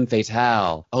femme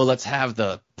fatale. Oh, let's have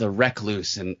the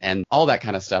recluse and all that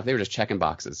kind of stuff. They were just checking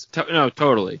boxes. No,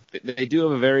 totally. They do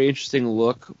have a very interesting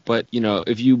look, but,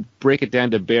 if you break it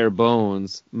down to bare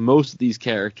bones, most of these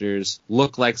characters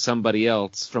look like somebody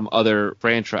else from other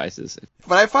franchises.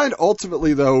 But I find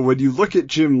ultimately, though, when you look at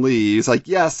Jim Lee, it's like,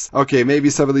 yes, okay, maybe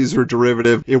some of these were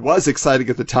derivative. It was exciting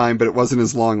at the time, but it wasn't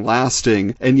as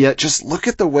long-lasting. And yet, just look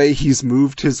at the way he's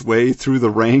moved his way through the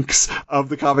ranks of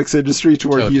the comics industry to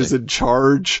where he is in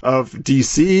charge of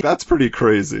DC. That's pretty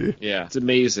crazy. Yeah, it's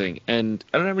amazing. And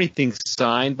I don't have anything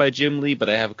signed by Jim Lee, but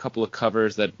I have a couple of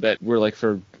covers that were like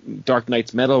for Dark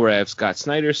Knight's Metal, where I have Scott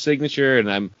Snyder's signature,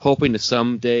 and I'm hoping to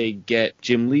someday get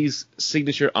Jim Lee's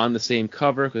signature on the same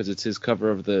cover, because it's his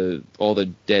cover of all the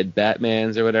dead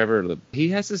Batmans or whatever. He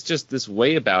has this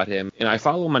way about him, and I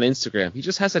follow him on Instagram. He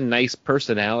just has a nice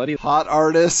personality. Hot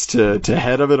artist to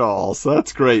head of it all, so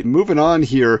that's great. Moving on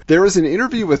here, there was an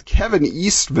interview with Kevin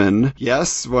Eastman,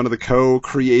 yes, one of the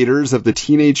co-creators of the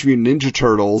Teenage Mutant Ninja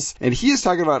Turtles, and he is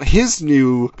talking about his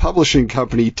new publishing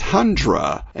company,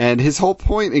 Tundra, and his whole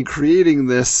point in creating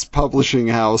this publishing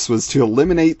house was to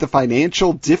eliminate the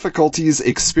financial difficulties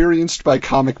experienced by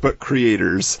comic book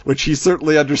creators, which he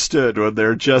certainly understood when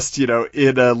they're just, in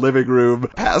a living room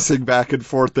passing back and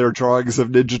forth their drawings of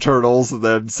Ninja Turtles and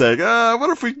then saying, what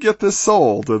if we can get this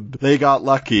sold? And they got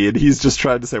lucky, and he's just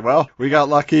trying to say, well, we got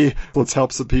lucky, let's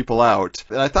help some people out.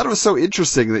 And I thought it was so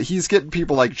interesting that he's getting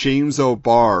people like James O.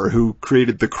 Barr, who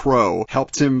created The Crow,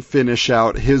 helped him finish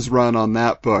out his run on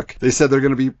that book. They said they're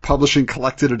going to be publishing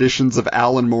collected editions of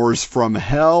Alan Moore's From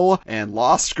Hell and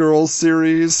Lost Girls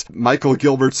series, Michael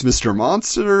Gilbert's Mr.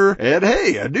 Monster, and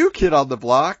hey, a new kid on the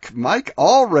block, Mike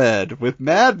Allred with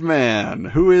Madman,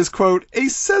 who is, quote, a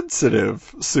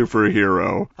sensitive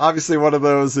superhero. Obviously one of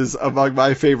those is among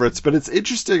my favorites, but it's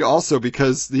interesting also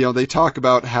because, they talk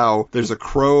about how there's a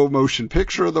Crow motion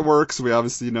picture in the works. We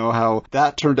obviously know how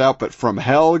that turned out, but From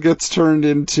Hell gets turned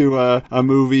into a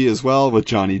movie as well with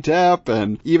Johnny Depp,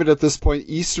 and even at this point,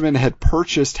 Eastman had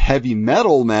purchased Heavy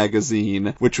Metal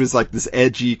magazine, which was like this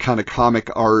edgy kind of comic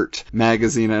art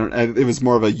magazine, and it was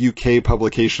more of a UK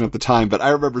publication at the time, but I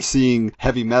remember seeing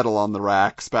Heavy Metal on the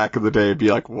racks back in the day and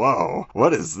be like, whoa,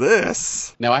 what is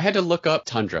this? Now, I had to look up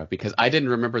Tundra because I didn't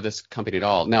remember this company at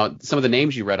all. Now, some of the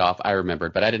names you read off, I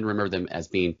remembered, but I didn't remember them as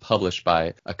being published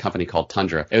by a company called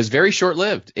Tundra. It was very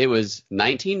short-lived. It was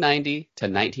 1990 to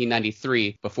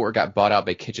 1993 before it got bought out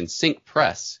by Kitchen Sink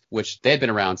Press, which they had been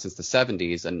around since the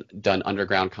 70s and done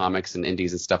underground comics and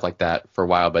indies and stuff like that for a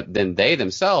while, but then they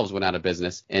themselves went out of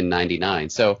business in 99.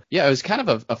 So, yeah, it was kind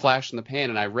of a flash in the pan,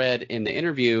 and I read in the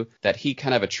interview that he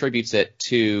kind of attributes it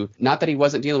to, not that he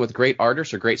wasn't dealing with great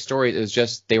artists or great stories, it was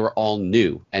just they were all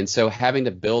new. And so having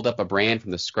to build up a brand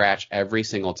from the scratch every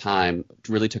single time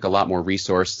really took a lot more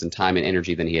resources and time and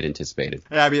energy than he had anticipated.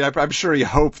 Yeah, I mean, I'm sure he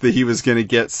hoped that he was going to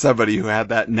get somebody who had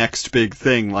that next big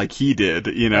thing like he did,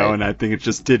 right. And I think it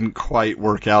just didn't quite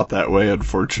work out that way,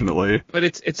 unfortunately. But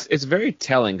it's very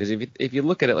telling, because if you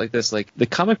look at it like this, like the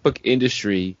comic book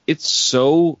industry, it's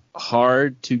so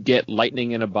hard to get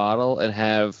lightning in a bottle and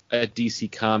have a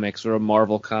DC Comics or a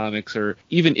Marvel Comics or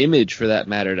even Image for that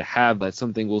matter to have that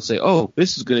something will say, oh,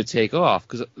 this is going to take off,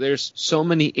 because there's so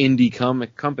many indie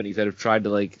comic companies that have tried to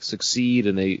like succeed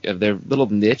and they have their little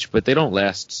niche, but they don't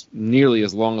last nearly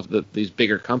as long as these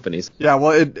bigger companies. Yeah,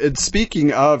 well,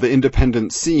 speaking of the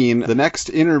independent scene, the next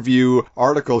interview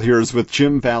article here is with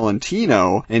Jim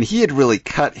Valentino, and he had really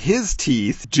cut his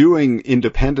teeth doing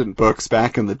independent books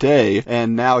back in the day,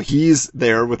 and now he's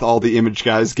there with all the Image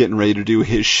guys getting ready to do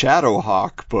his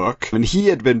Shadowhawk book. And he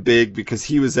had been big because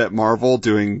he was at Marvel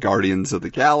doing Guardians of the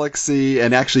Galaxy,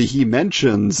 and actually he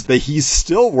mentions that he's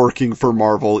still working for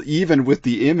Marvel even with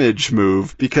the Image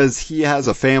move because he has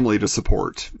a family to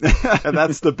support. And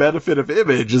that's the benefit of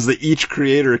Image, is that each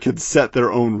creator can set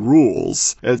their own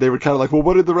rules. And they were kind of like, well,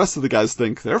 what did the rest of the guys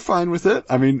think? They're fine with it.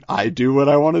 I mean, I do what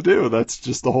I want to do. That's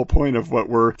just the whole point of what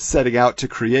we're setting out to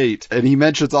create. And he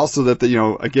mentions also that,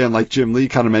 again, like Jim Lee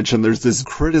kind of mentioned, there's this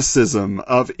criticism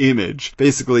of Image.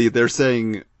 Basically, they're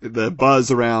saying the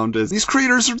buzz around is these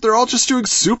creators, they're all just doing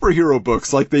superhero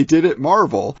books like they did at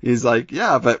Marvel. He's like,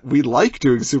 yeah, but we like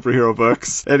doing superhero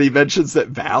books. And he mentions that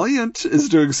Valiant is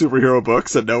doing superhero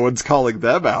books and no one's calling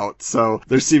them out. So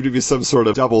there seemed to be some sort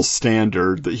of double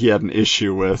standard that he had an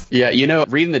issue with. Yeah,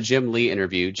 reading the Jim Lee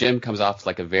interview, Jim comes off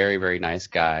like a very, very nice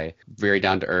guy, very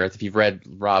down to earth. If you've read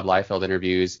Rob Liefeld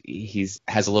interviews,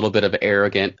 has a little bit of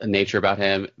arrogant nature about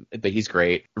him, but he's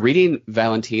great. Reading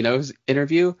Valentino's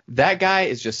interview, that guy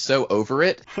is just so over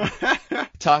it.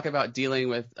 Talk about dealing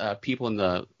with people in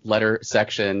the letter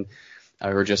section who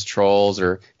are just trolls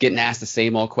or getting asked the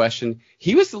same old question.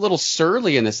 He was a little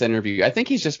surly in this interview. I think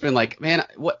he's just been like, man,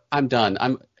 I'm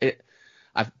done.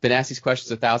 I've been asked these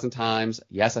questions 1,000 times.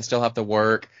 Yes, I still have to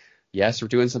work. Yes, we're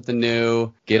doing something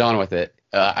new. Get on with it.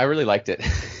 I really liked it.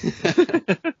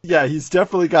 Yeah, he's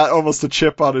definitely got almost a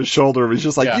chip on his shoulder. He's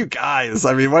just like, You guys,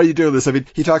 I mean, why are you doing this? I mean,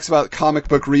 he talks about comic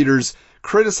book readers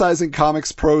criticizing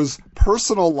comics pros'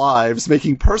 personal lives,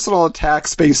 making personal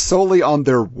attacks based solely on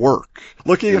their work.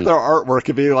 Looking at their artwork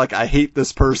and being like, I hate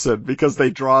this person because they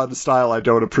draw in a style I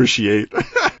don't appreciate.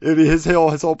 His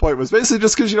whole point was basically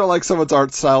just because you don't like someone's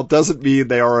art style doesn't mean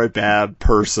they are a bad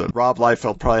person. Rob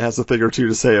Liefeld probably has a thing or two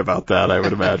to say about that, I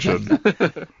would imagine.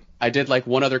 I did like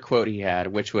one other quote he had,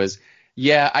 which was,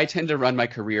 yeah, I tend to run my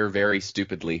career very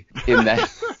stupidly in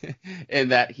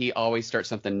that he always starts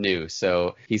something new.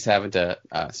 So he's having to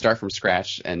start from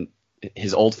scratch, and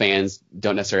his old fans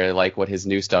don't necessarily like what his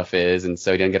new stuff is. And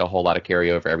so he doesn't get a whole lot of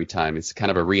carryover every time. It's kind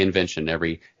of a reinvention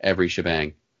every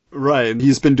shebang. Right, and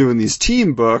he's been doing these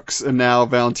team books, and now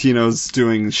Valentino's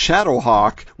doing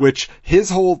Shadowhawk, which his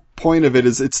whole point of it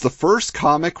is it's the first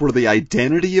comic where the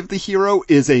identity of the hero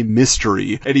is a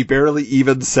mystery, and he barely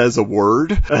even says a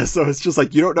word. So it's just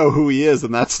like, you don't know who he is,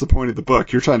 and that's the point of the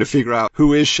book. You're trying to figure out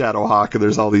who is Shadowhawk, and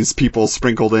there's all these people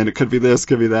sprinkled in. It could be this,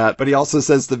 could be that. But he also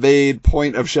says the main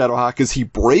point of Shadowhawk is he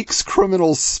breaks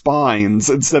criminals' spines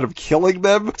instead of killing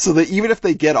them, so that even if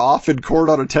they get off in court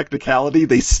on a technicality,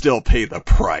 they still pay the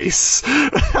price.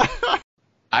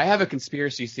 I have a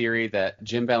conspiracy theory that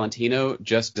Jim Valentino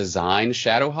just designed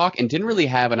Shadowhawk and didn't really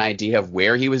have an idea of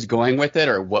where he was going with it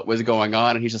or what was going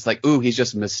on. And he's just like, ooh, he's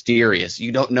just mysterious.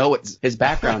 You don't know what his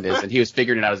background is. And he was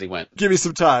figuring it out as he went. Give me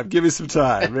some time.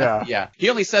 Yeah. Yeah. He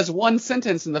only says one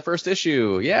sentence in the first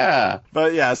issue. Yeah.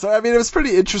 But yeah, so I mean, it was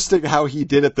pretty interesting how he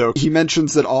did it, though. He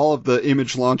mentions that all of the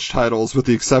Image launch titles, with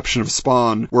the exception of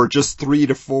Spawn, were just 3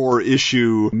 to 4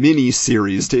 issue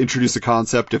mini-series to introduce a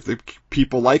concept. If the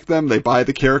people like them, they buy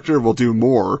the character, we'll do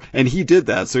more. And he did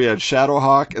that. So he had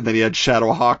Shadowhawk, and then he had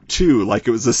Shadowhawk 2, like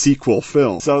it was a sequel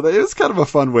film. So it was kind of a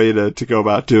fun way to go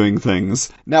about doing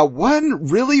things. Now, one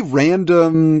really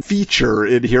random feature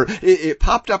in here, it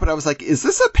popped up and I was like, is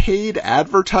this a paid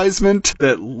advertisement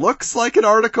that looks like an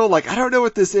article? Like, I don't know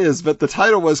what this is, but the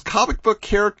title was Comic Book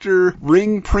Character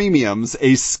Ring Premiums,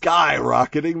 a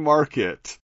Skyrocketing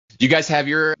Market. You guys have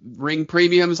your ring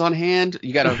premiums on hand?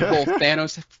 You got a whole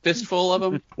Thanos fistful of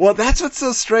them? Well, that's what's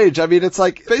so strange. I mean, it's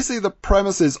like, basically the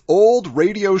premise is old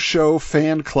radio show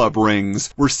fan club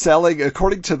rings were selling,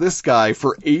 according to this guy,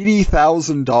 for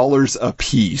 $80,000 a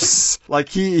piece. Like,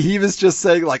 he was just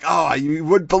saying, like, oh, you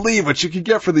wouldn't believe what you could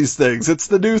get for these things. It's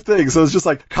the new thing. So it's just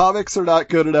like, comics are not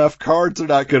good enough, cards are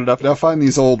not good enough. Now find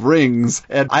these old rings.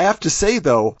 And I have to say,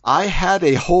 though, I had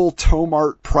a whole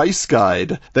Tomart price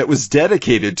guide that was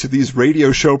dedicated to these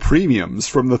radio show premiums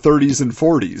from the 30s and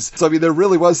 40s. So, I mean, there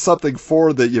really was something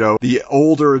for the, the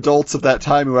older adults of that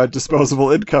time who had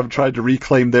disposable income trying to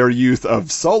reclaim their youth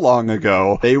of so long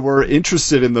ago. They were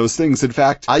interested in those things. In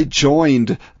fact, I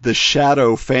joined the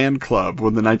Shadow fan club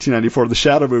when the 1994 The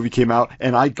Shadow movie came out,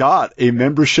 and I got a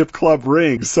membership club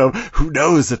ring. So who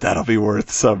knows if that'll be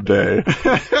worth someday.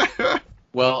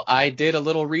 Well, I did a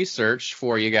little research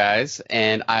for you guys,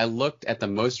 and I looked at the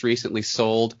most recently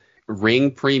sold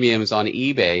ring premiums on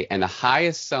eBay, and the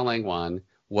highest selling one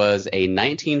was a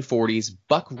 1940s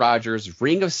Buck Rogers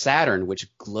Ring of Saturn, which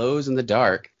glows in the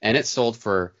dark, and it sold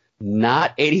for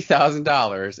not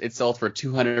 $80,000. It sold for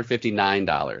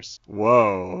 $259.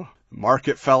 Whoa.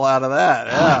 Market fell out of that.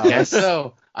 Yeah. Yes,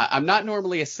 so I'm not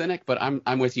normally a cynic, but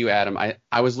I'm with you, Adam.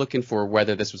 I was looking for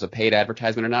whether this was a paid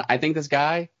advertisement or not. I think this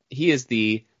guy, he is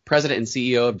the president and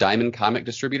CEO of Diamond Comic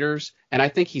Distributors, and I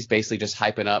think he's basically just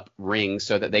hyping up rings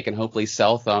so that they can hopefully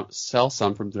sell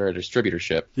some from their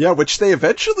distributorship. Yeah, which they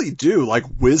eventually do. Like,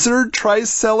 Wizard tries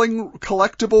selling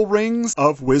collectible rings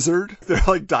of Wizard. They're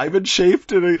like diamond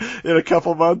shaped in a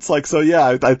couple months. Like, so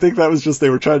yeah, I think that was just they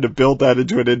were trying to build that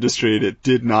into an industry, and it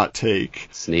did not take.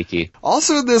 Sneaky.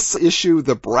 Also in this issue,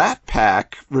 the Brat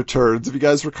Pack returns. If you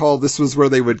guys recall, this was where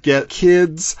they would get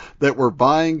kids that were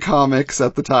buying comics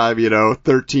at the time,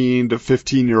 13 to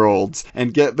 15-year-olds,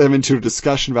 and get them into a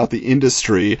discussion about the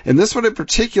industry. In this one in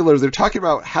particular, they're talking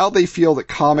about how they feel that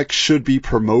comics should be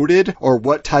promoted or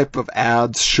what type of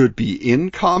ads should be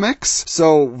in comics.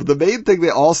 So the main thing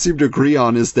they all seem to agree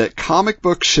on is that comic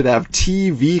books should have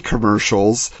TV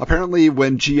commercials. Apparently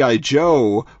when G.I.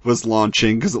 Joe was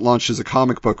launching, because it launched as a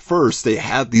comic book first, they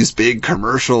had these big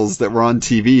commercials that were on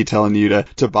TV telling you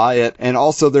to buy it. And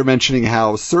also they're mentioning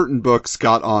how certain books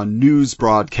got on news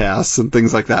broadcasts and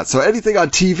things like that. So anything on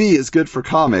TV is good for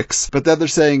comics. But then they're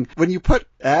saying, when you put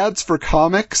ads for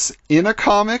comics in a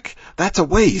comic, that's a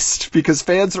waste because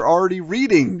fans are already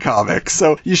reading comics.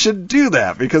 So you shouldn't do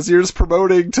that because you're just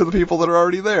promoting to the people that are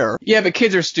already there. Yeah, but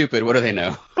kids are stupid. What do they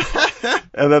know?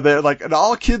 And then they're like, and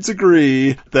all kids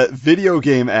agree that video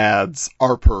game ads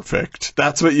are perfect.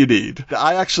 That's what you need.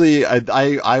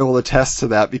 I will attest to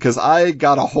that because I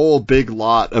got a whole big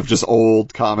lot of just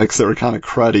old comics that were kind of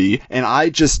cruddy, and I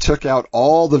just took out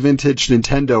all the vintage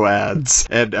Nintendo ads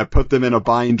and I put them in a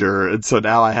binder, and so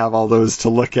now I have all those to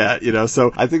look at,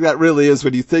 So I think that really is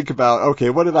when you think about,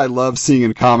 okay, what did I love seeing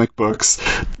in comic books?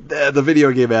 The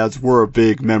video game ads were a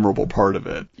big, memorable part of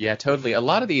it. Yeah, totally. A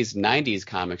lot of these 90s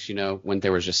comics, when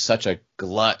there was just such a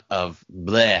glut of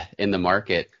bleh in the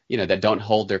market, that don't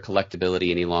hold their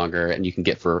collectability any longer and you can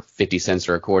get for 50 cents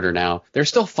or a quarter now, they're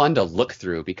still fun to look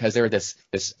through because they're this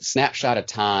snapshot of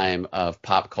time of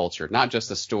pop culture, not just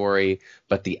the story,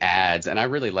 but the ads. And I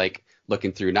really like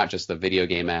looking through not just the video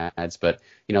game ads, but,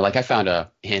 like I found I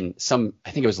think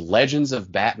it was Legends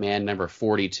of Batman number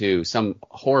 42, some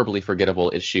horribly forgettable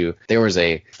issue. There was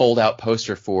a fold out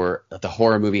poster for the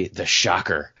horror movie The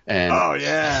Shocker. And oh,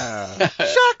 yeah.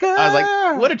 Shocker! I was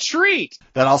like, what a treat!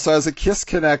 That also has a Kiss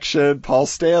connection. Paul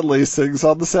Stanley sings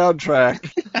on the soundtrack.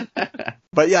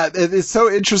 But yeah, it's so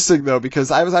interesting though,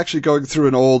 because I was actually going through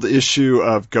an old issue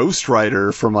of Ghost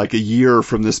Rider from like a year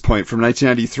from this point, from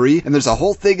 1993, and there's a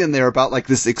whole thing in there about like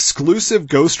this exclusive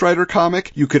Ghost Rider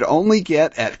comic you could only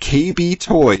get at KB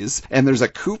Toys, and there's a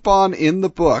coupon in the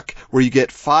book where you get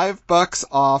 $5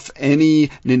 off any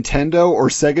Nintendo or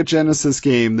Sega Genesis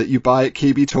game that you buy at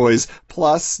KB Toys,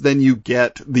 plus then you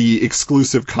get the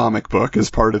exclusive comic book as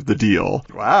part of the deal.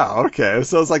 Wow, okay.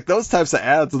 So it's like those types of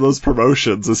ads and those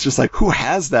promotions, it's just like, who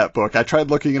has that book? I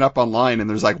tried looking it up online and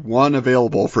there's like one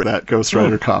available for that Ghost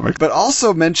Rider comic. But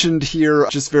also mentioned here,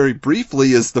 just very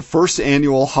briefly, is the first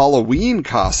annual Halloween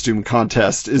costume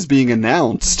contest is being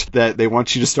announced, that they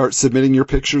want you to start submitting your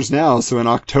pictures now. So in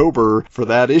October, for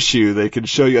that issue, they can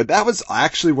show you. That was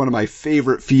actually one of my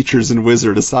favorite features in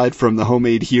Wizard, aside from the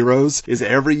homemade heroes, is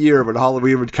every year when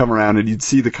Halloween would come around and you'd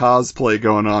see the cosplay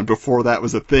going on before that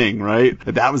was a thing, right?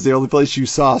 And that was the only place you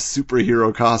saw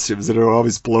superhero costumes, and it would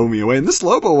always blow me away. And this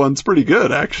Lobo one's pretty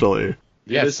good, actually.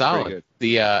 Yeah, It it's is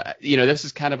pretty solid. good. This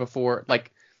is kind of before,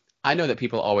 like, I know that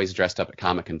people always dressed up at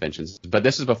comic conventions, but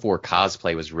this is before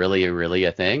cosplay was really, really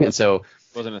a thing. And so,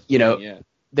 Wasn't a thing, you know, yeah.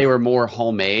 they were more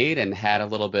homemade and had a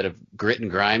little bit of grit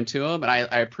and grime to them. And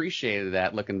I appreciated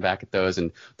that looking back at those.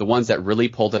 And the ones that really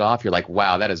pulled it off, you're like,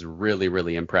 wow, that is really,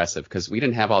 really impressive, because we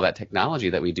didn't have all that technology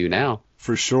that we do now.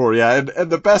 For sure, yeah.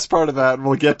 And the best part of that, and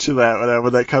we'll get to that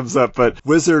when that comes up, but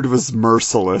Wizard was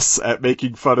merciless at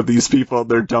making fun of these people in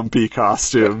their dumpy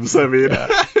costumes. I mean,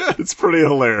 it's pretty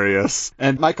hilarious.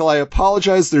 And Michael, I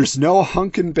apologize, there's no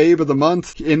Hunkin' Babe of the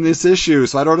Month in this issue,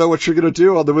 so I don't know what you're going to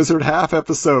do on the Wizard Half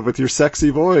episode with your sexy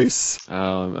voice.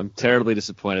 Oh, I'm terribly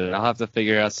disappointed. I'll have to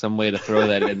figure out some way to throw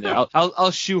that in there.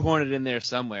 I'll shoehorn it in there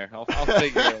somewhere. I'll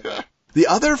figure it out. The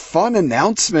other fun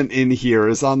announcement in here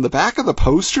is on the back of the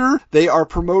poster, they are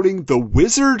promoting the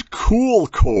Wizard Cool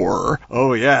Corps.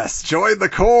 Oh yes, join the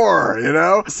Corps, you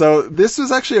know? So this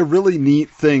was actually a really neat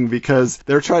thing, because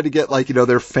they're trying to get, like, you know,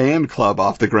 their fan club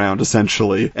off the ground,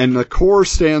 essentially. And the Corps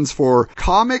stands for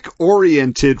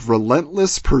Comic-Oriented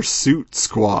Relentless Pursuit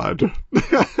Squad.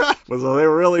 So they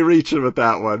were really reaching with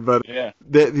that one. But Yeah.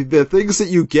 the things that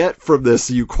you get from this,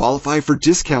 you qualify for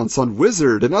discounts on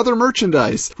Wizard and other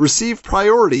merchandise, receive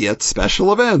priority at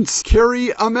special events,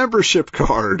 carry a membership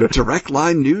card, direct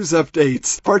line news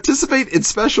updates, participate in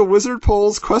special Wizard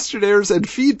polls, questionnaires, and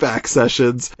feedback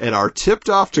sessions, and are tipped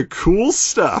off to cool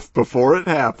stuff before it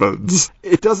happens.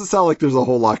 It doesn't sound like there's a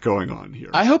whole lot going on here.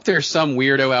 I hope there's some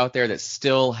weirdo out there that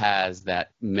still has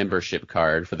that membership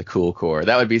card for the Cool Corps.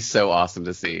 That would be so awesome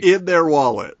to see. In their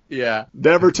wallet. Yeah.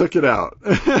 Never took it out.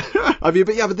 I mean,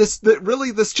 but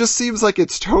this just seems like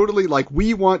it's totally like,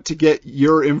 we want to get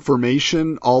your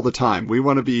information all the time. We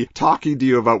want to be talking to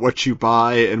you about what you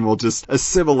buy, and we'll just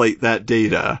assimilate that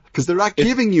data, because they're not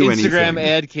giving you Instagram anything.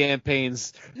 ad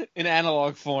campaigns in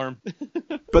analog form.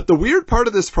 But the weird part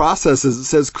of this process is it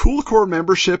says Cool Corps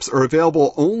memberships are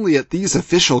available only at these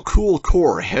official Cool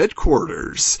Corps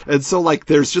headquarters. And so, like,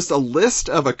 there's just a list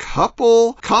of a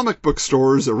couple comic book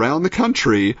stores around the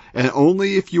country, and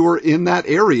only if you were in that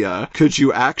area could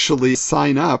you actually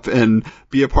sign up and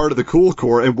be a part of the Cool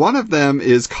Corps. And one of them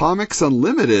is Comics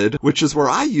Unlimited, which is where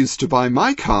I used to buy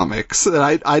my comics. And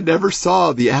I never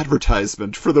saw the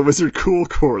advertisement for the Wizard Cool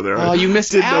Corps there. Oh, you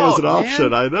missed Didn't know it was an out,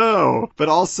 option. man. I know. But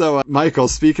also, Michael,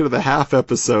 speaking of the half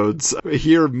episodes,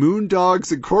 here,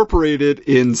 Moondogs Incorporated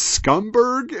in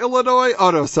Scumberg, Illinois?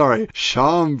 Oh, no, sorry.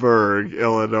 Schaumburg,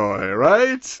 Illinois,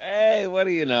 right? Hey, what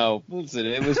do you know? Listen,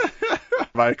 it was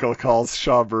Michael calls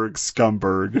Schaumburg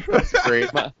Scumberg. Great.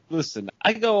 listen.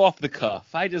 I go off the cuff.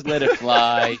 I just let it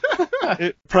fly.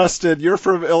 Preston, you're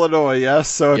from Illinois, yes?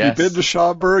 So have Yes. you been to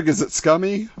Schaumburg? Is it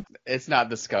scummy? It's not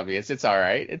the scummiest. It's all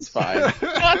right. It's fine.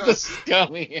 Not the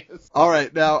scummiest. All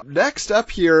right, now, next up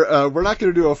here, we're not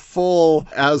going to do a full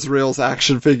Azrael's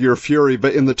action figure Fury,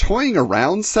 but in the Toying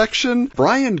Around section,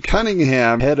 Brian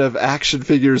Cunningham, head of action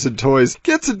figures and toys,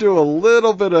 gets into a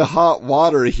little bit of hot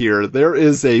water here. There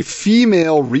is a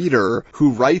female reader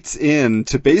who writes in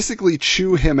to basically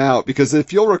chew him out, because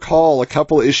if you'll recall a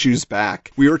couple issues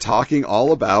back, we were talking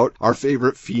all about our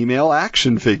favorite female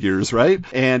action figures, right?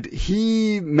 And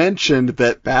he mentioned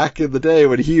that back in the day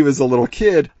when he was a little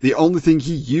kid, the only thing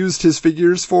he used his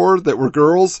figures for that were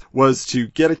girls was to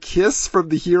get a kiss from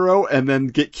the hero and then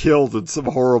get killed in some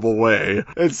horrible way.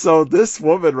 And so this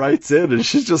woman writes in and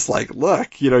she's just like,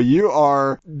 look, you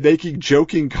are making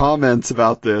joking comments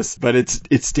about this, but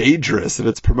it's dangerous and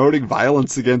it's promoting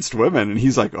violence against women. And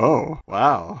he's like, oh,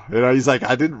 wow. He's like,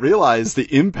 I didn't realize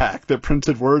the impact that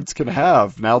printed words can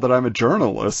have now that I'm a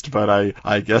journalist, but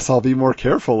I guess I'll be more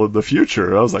careful in the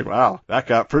future. I was like, wow, that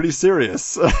got pretty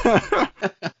serious.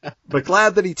 But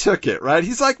glad that he took it, right?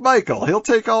 He's like Michael. He'll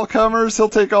take all comers. He'll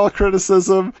take all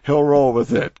criticism. He'll roll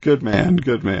with it. Good man.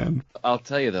 Good man. I'll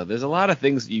tell you, though, there's a lot of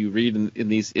things you read in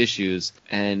these issues,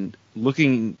 and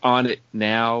looking on it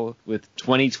now with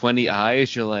 2020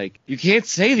 eyes, you're like, you can't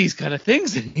say these kind of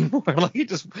things anymore. Like,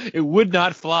 it would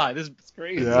not fly. This is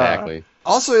crazy. Yeah. Exactly.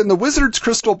 Also, in the Wizard's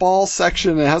Crystal Ball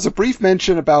section, it has a brief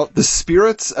mention about the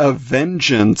Spirits of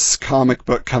Vengeance comic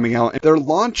book coming out. They're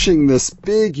launching this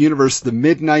big universe, the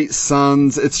Midnight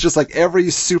Suns. It's just like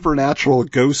every supernatural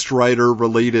Ghost Rider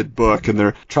related book, and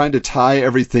they're trying to tie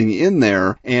everything in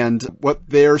there. And what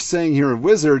they're saying here in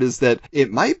Wizard is that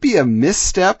it might be a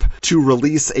misstep to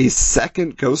release a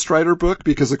second Ghost Rider book,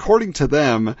 because according to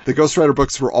them, the Ghost Rider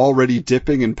books were already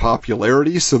dipping in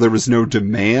popularity, so there was no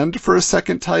demand for a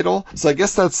second title. So I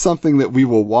guess that's something that we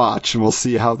will watch, and we'll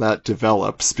see how that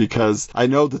develops, because I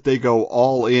know that they go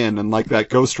all in, and like that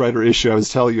Ghost Rider issue I was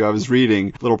telling you I was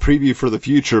reading, little preview for the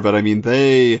future, but I mean,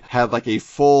 they had like a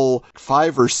full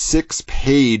 5 or 6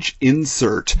 page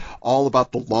insert all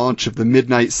about the launch of the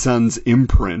Midnight Suns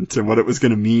imprint and what it was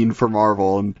going to mean for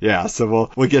Marvel, and yeah, so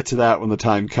we'll get to that when the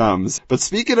time comes. But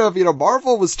speaking of,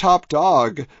 Marvel was top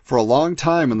dog for a long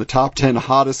time in the top 10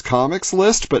 hottest comics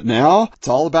list, but now it's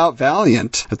all about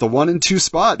Valiant. At the 1 and 2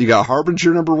 spot, you got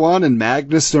Harbinger #1 and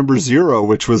Magnus #0,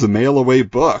 which was a mail-away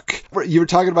book. You were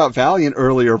talking about Valiant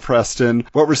earlier, Preston.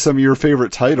 What were some of your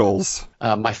favorite titles?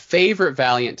 My favorite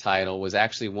Valiant title was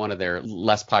actually one of their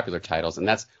less popular titles, and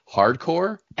that's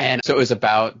Hardcore. And so it was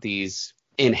about these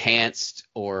enhanced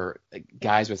or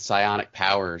guys with psionic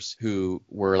powers who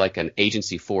were like an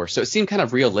agency force. So it seemed kind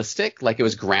of realistic, like it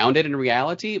was grounded in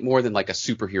reality more than like a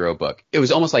superhero book. It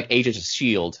was almost like Agents of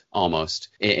S.H.I.E.L.D. almost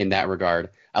in that regard.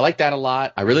 I liked that a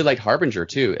lot. I really liked Harbinger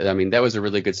too. I mean, that was a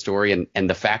really good story. And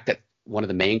the fact that one of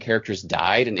the main characters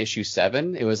died in issue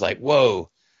 7, it was like, whoa.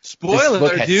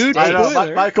 Spoiler, dude. I know,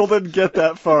 Spoiler. Michael didn't get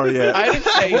that far yet. I didn't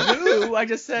say who. I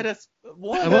just said it's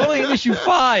one. I'm only in issue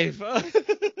 5.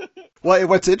 Well,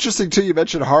 what's interesting too, you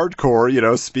mentioned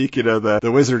Hardcore, speaking of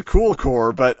the Wizard Cool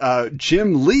Core, but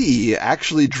Jim Lee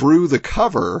actually drew the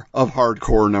cover of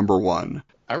Hardcore #1.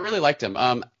 I really liked them.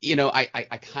 I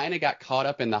kind of got caught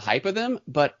up in the hype of them,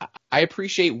 but I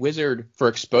appreciate Wizard for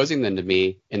exposing them to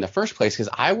me in the first place, because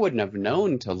I wouldn't have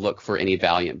known to look for any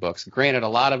Valiant books. Granted, a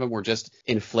lot of them were just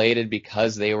inflated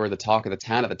because they were the talk of the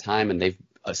town at the time, and they've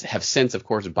have since, of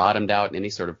course, bottomed out in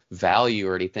any sort of value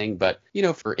or anything. But,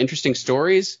 for interesting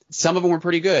stories, some of them were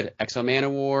pretty good. Exo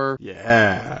Manowar.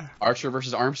 Yeah. Archer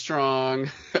versus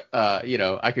Armstrong.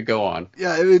 I could go on.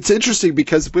 Yeah, it's interesting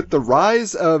because with the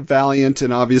rise of Valiant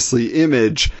and obviously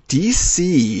Image,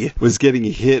 DC was getting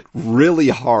hit really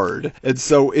hard. And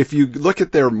so if you look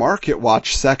at their Market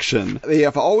Watch section, they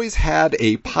have always had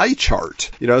a pie chart.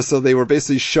 So they were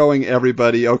basically showing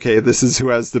everybody, okay, this is who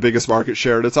has the biggest market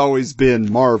share. And it's always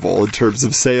been Marvel in terms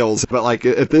of sales. But like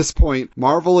at this point,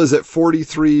 Marvel is at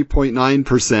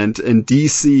 43.9% and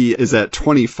DC is at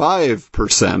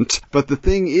 25%. But the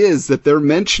thing is that they're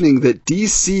mentioning that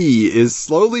DC is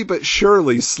slowly but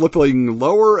surely slipping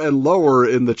lower and lower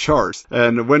in the charts.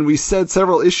 And when we said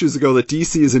several issues ago that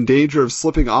DC is in danger of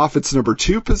slipping off its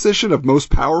 #2 position of most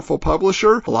powerful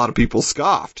publisher, a lot of people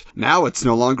scoffed. Now it's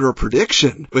no longer a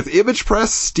prediction. With Image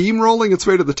Press steamrolling its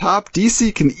way to the top,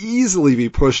 DC can easily be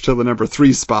pushed to the #3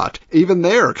 spot. Even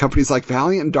there, companies like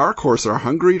Valiant and Dark Horse are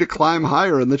hungry to climb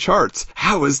higher in the charts.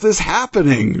 How is this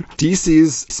happening?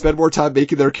 DC's spend more time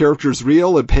making their characters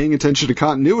real and paying attention to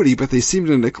continuity, but they seem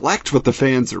to neglect what the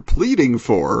fans are pleading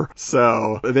for.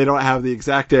 So, they don't have the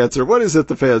exact answer. What is it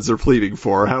the fans are pleading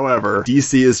for? However,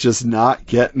 DC is just not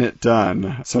getting it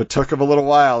done. So it took them a little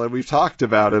while, and we've talked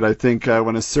about it. I think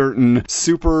when a certain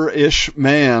super-ish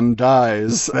man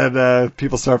dies, then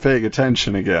people start paying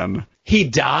attention again. He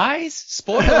dies?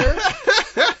 Spoiler.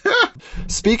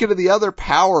 Speaking of the other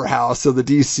powerhouse of the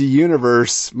DC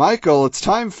universe, Michael, it's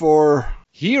time for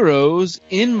Heroes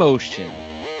in Motion.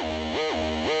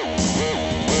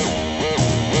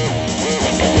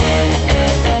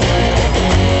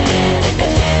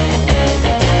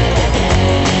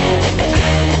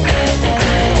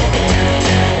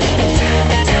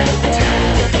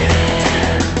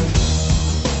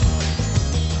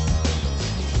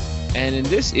 And in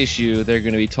this issue, they're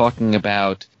going to be talking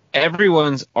about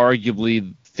everyone's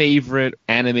arguably favorite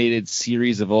animated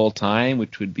series of all time,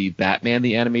 which would be Batman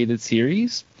the Animated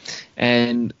Series.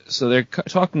 And so they're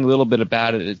talking a little bit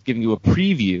about it, giving you a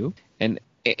preview. And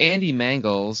Andy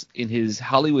Mangels, in his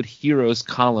Hollywood Heroes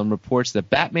column, reports that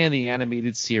Batman the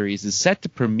Animated Series is set to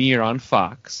premiere on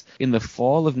Fox in the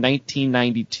fall of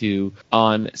 1992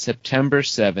 on September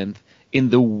 7th in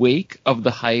the wake of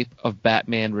the hype of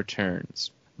Batman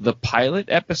Returns. The pilot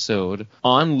episode,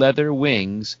 On Leather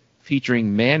Wings,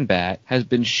 featuring Man-Bat, has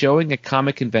been showing at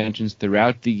comic conventions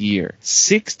throughout the year.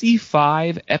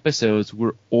 65 episodes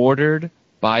were ordered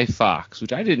by Fox,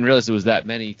 which I didn't realize it was that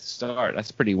many to start.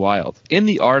 That's pretty wild. In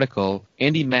the article,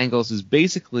 Andy Mangels is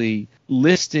basically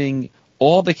listing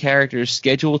all the characters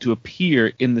scheduled to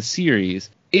appear in the series.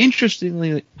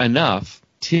 Interestingly enough,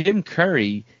 Tim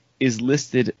Curry is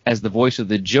listed as the voice of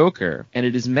the Joker, and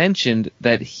it is mentioned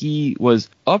that he was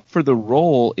up for the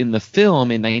role in the film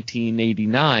in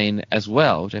 1989 as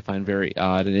well, which I find very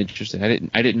odd and interesting.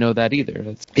 I didn't know that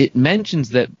either. It mentions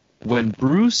that when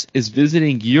Bruce is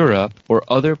visiting Europe or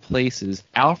other places,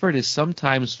 Alfred is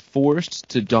sometimes forced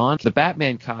to don the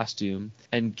Batman costume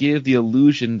and give the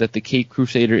illusion that the Caped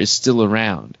Crusader is still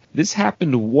around. This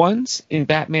happened once in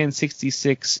Batman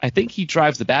 66. I think he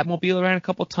drives the Batmobile around a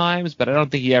couple times, but I don't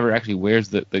think he ever actually wears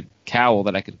the cowl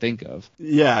that I can think of.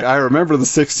 Yeah, I remember the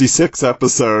 66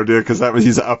 episode, because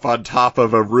he's up on top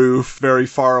of a roof very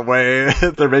far away.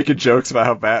 They're making jokes about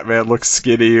how Batman looks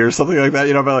skinny or something like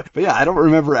that, but yeah, I don't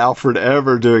remember Alfred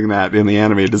ever doing that in the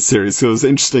animated series. So it was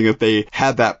interesting that they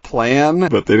had that plan,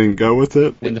 but they didn't go with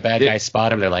it. When the bad guys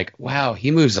spot him, they're like, wow,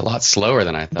 he moves a lot slower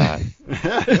than I thought.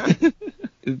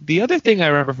 The other thing I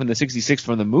remember from the 66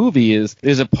 from the movie is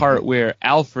there's a part where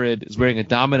Alfred is wearing a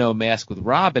domino mask with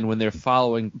Robin when they're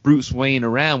following Bruce Wayne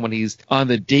around when he's on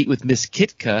the date with Miss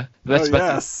Kitka. That's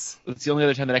the only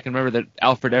other time that I can remember that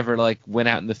Alfred ever went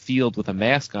out in the field with a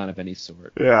mask on of any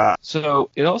sort. Yeah. So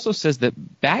it also says that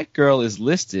Batgirl is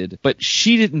listed, but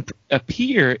she didn't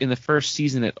appear in the first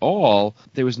season at all.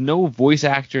 There was no voice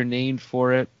actor named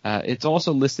for it. It's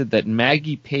also listed that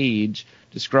Maggie Page,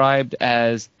 described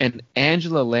as an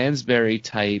Angela Lansbury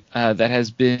type that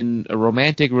has been a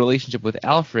romantic relationship with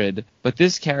Alfred, but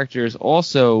this character is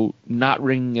also not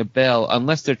ringing a bell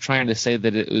unless they're trying to say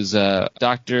that it was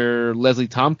Dr. Leslie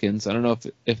Tompkins. I don't know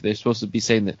if they're supposed to be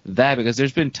saying that because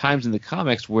there's been times in the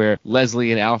comics where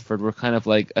Leslie and Alfred were kind of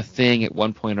like a thing at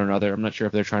one point or another. I'm not sure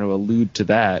if they're trying to allude to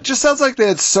that. It just sounds like they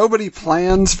had so many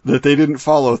plans that they didn't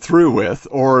follow through with,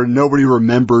 or nobody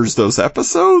remembers those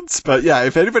episodes. But yeah,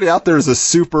 if anybody out there is a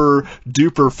super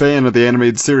duper fan of the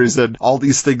animated series and all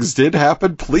these things did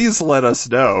happen, please let us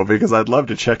know, because I'd love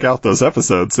to check out those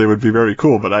episodes. They would be very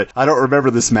cool, but I don't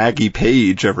remember this Maggie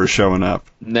Page ever showing up.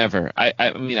 Never.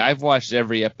 I mean, I've watched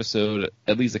every episode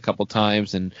at least a couple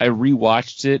times, and I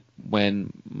rewatched it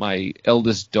when my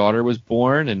eldest daughter was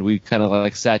born, and we kind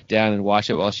of sat down and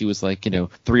watched it while she was 3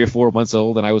 or 4 months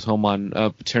old, and I was home on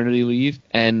paternity leave.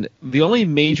 And the only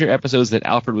major episodes that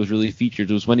Alfred was really featured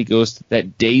was when he goes to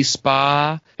that day spa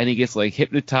and he gets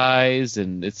hypnotized,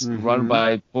 and it's run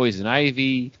by Poison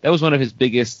Ivy. That was one of his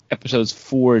biggest episodes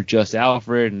for just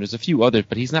Alfred, and there's a few others,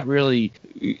 but he's not really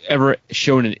ever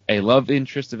shown a love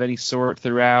interest of any sort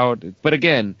throughout. But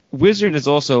again, Wizard is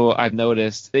also, I've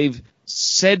noticed, they've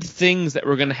said things that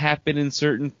were going to happen in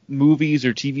certain movies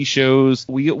or TV shows.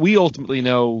 We ultimately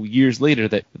know years later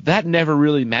that never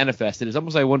really manifested. It's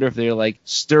almost, I wonder if they're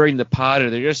stirring the pot, or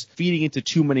they're just feeding into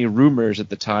too many rumors at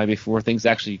the time before things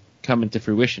actually come into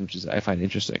fruition, which is I find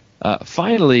interesting.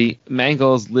 Finally,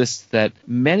 Mangels lists that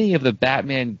many of the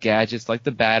Batman gadgets, like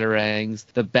the Batarangs,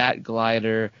 the Bat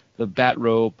Glider, the Bat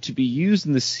Rope, to be used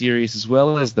in the series, as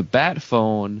well as the Bat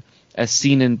Phone, as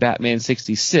seen in Batman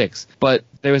 66. But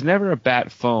there was never a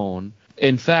Bat Phone.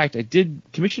 In fact,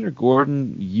 Commissioner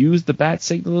Gordon use the bat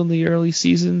signal in the early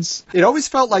seasons? It always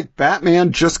felt like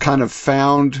Batman just kind of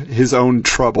found his own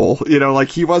trouble.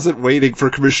 He wasn't waiting for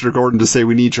Commissioner Gordon to say,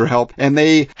 we need your help. And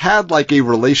they had a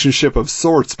relationship of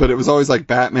sorts, but it was always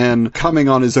Batman coming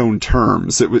on his own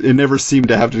terms. It never seemed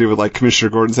to have to do with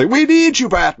Commissioner Gordon saying, we need you,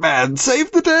 Batman,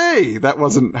 save the day. That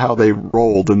wasn't how they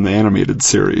rolled in the animated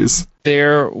series.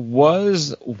 There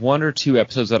was 1 or 2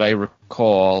 episodes that I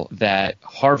recall that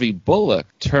Harvey Bullock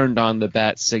turned on the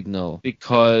bat signal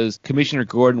because Commissioner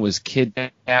Gordon was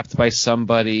kidnapped by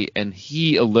somebody and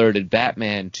he alerted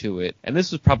Batman to it. And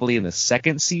this was probably in the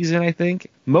second season, I think.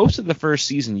 Most of the first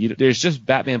season, there's just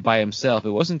Batman by himself. It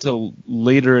wasn't until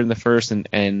later in the first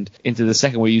and into the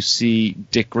second where you see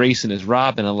Dick Grayson as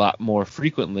Robin a lot more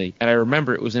frequently. And I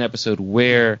remember it was an episode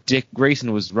where Dick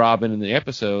Grayson was Robin in the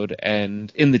episode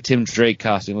and in the Tim Drake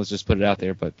costume. Let's just put it out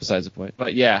there, but besides the point.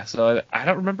 But yeah, so I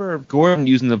don't remember Gordon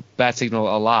using the bat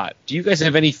signal a lot. Do you guys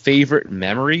have any favorite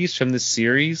memories from this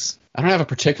series? I don't have a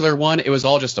particular one. It was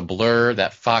all just a blur,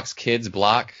 that Fox Kids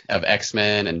block of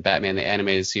X-Men and Batman the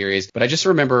Animated Series. But I just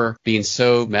remember being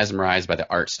so mesmerized by the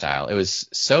art style. It was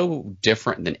so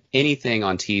different than anything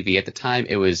on TV. At the time,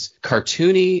 it was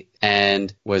cartoony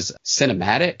and was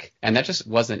cinematic, and that just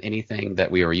wasn't anything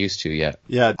that we were used to yet.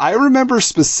 Yeah, I remember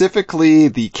specifically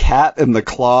the Cat and the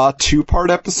Claw 2-part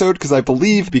episode, because I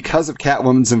believe because of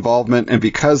Catwoman's involvement and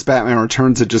because Batman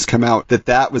Returns had just come out,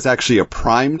 that was actually a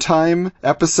primetime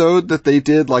episode that they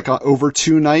did like over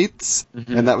 2 nights,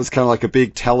 and that was kind of like a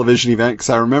big television event, because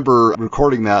I remember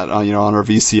recording that on our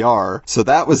VCR, so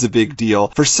that was a big deal.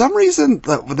 For some reason,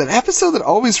 the episode that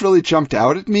always really jumped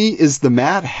out at me is the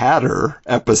Mad Hatter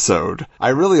episode. I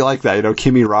really like that.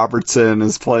 Kimmy Robertson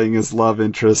is playing his love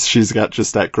interest. She's got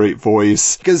just that great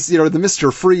voice. Because, the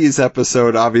Mr. Freeze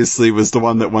episode obviously was the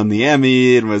one that won the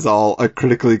Emmy and was all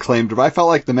critically acclaimed, but I felt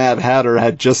like the Mad Hatter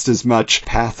had just as much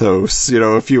pathos,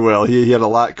 if you will. He had a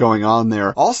lot going on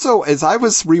there. Also, as I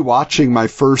was rewatching my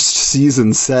first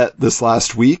season set this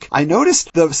last week, I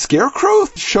noticed the Scarecrow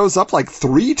shows up like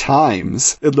 3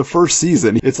 times in the first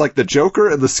season. It's like the Joker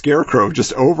and the Scarecrow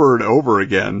just over and over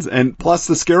again. And plus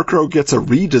the Scarecrow gets a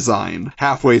redesign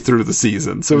halfway through the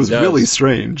season. So it was really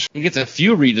strange. He gets a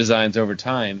few redesigns over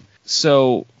time.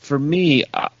 So for me,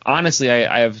 honestly,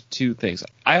 I have 2 things.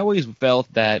 I always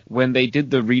felt that when they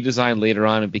did the redesign later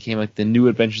on, it became like the New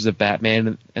Adventures of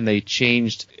Batman, and they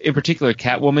changed, in particular,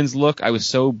 Catwoman's look. I was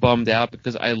so bummed out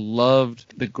because I loved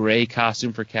the gray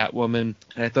costume for Catwoman,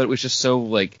 and I thought it was just so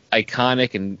like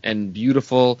iconic and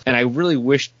beautiful. And I really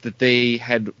wished that they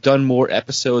had done more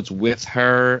episodes with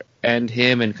her and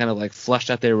him and kind of like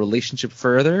fleshed out their relationship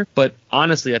further. But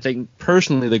honestly, I think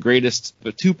personally the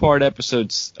 2-part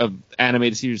episodes of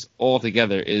animated series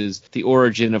altogether is the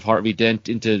origin of Harvey Dent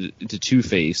into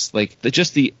Two-Face. Like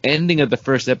just the ending of the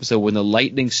first episode when the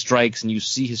lightning strikes and you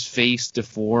see his face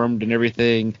deformed and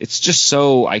everything. It's just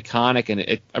so iconic, and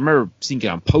I remember seeing it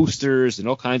on posters and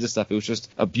all kinds of stuff. It was just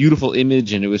a beautiful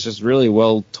image, and it was just really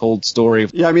well told story.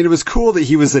 Yeah, I mean, it was cool that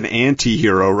he was an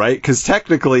anti-hero, right? Because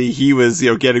technically he was,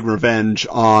 getting revenge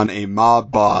on a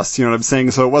mob boss, you know what I'm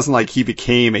saying? So it wasn't like he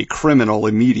became a criminal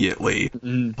immediately.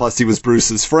 Plus he was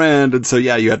Bruce's friend, and so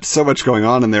yeah, you had so much going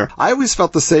on in there. I always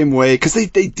felt the same way, because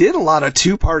they did a lot of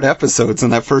 2-part episodes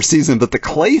in that first season, but the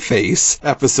Clayface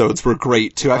episodes were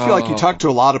great too. I feel like you talk to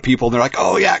a lot of people and they're like,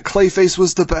 oh yeah, Clayface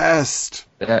was the best.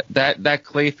 That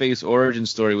Clayface origin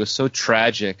story was so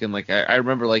tragic, and like I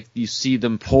remember like you see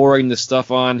them pouring the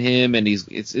stuff on him, and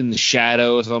it's in the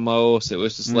shadows almost. It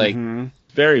was just like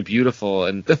very beautiful.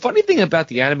 And the funny thing about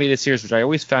the animated series, which I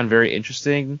always found very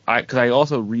interesting, because I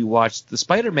also rewatched the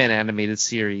Spider-Man animated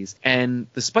series, and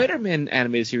the Spider-Man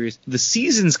animated series, the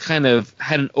seasons kind of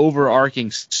had an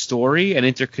overarching story and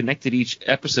interconnected each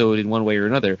episode in one way or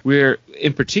another, where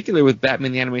in particular with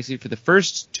Batman the animated series, for the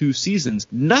first 2 seasons,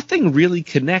 nothing really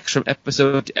connects from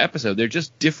episode to episode. They're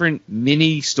just different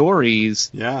mini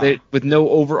stories with no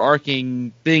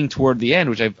overarching thing toward the end,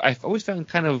 which I've always found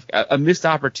kind of a missed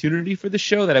opportunity for the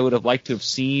show that I would have liked to have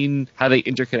seen how they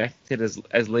interconnected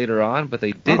as later on, but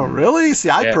they didn't. Oh, really?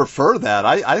 See, I prefer that.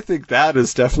 I think that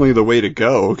is definitely the way to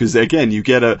go, because again, you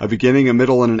get a beginning, a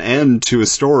middle, and an end to a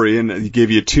story, and you give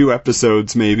you 2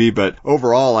 episodes maybe, but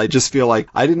overall, I just feel like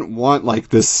I didn't want like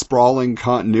this sprawling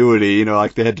continuity,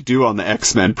 like they had to do on the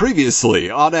X-Men previously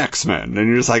on X-Men, and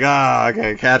you're just like,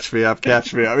 okay, catch me up.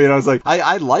 I mean, I was like,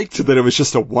 I liked that it was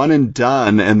just a one and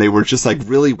done, and they were just like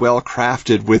really well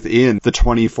crafted within the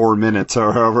 24 minutes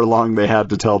or however long they had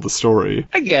to tell the story.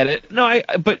 I get it. No,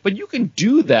 but you can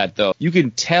do that though. You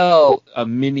can tell a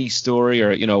mini story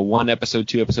or 1 episode,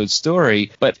 2 episode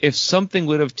story. But if something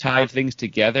would have tied things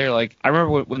together, like I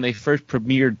remember when they first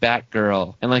premiered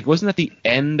Batgirl, and like wasn't that the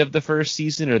end of the first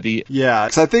season or the? Yeah,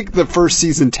 because I think the first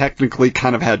season technically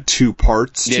kind of had 2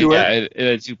 parts to it. Yeah,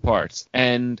 it had 2 parts,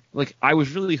 and like I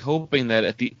was really hoping that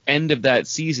at the end of that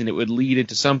season it would lead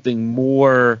into something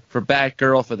more for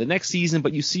Batgirl for the next season.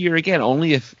 But you see her again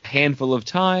only a handful of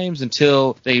times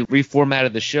until they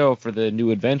reformatted the show for the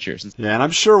New Adventures. Yeah, and I'm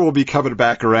sure we'll be coming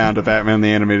back around to Batman the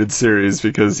Animated Series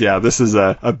because, yeah, this is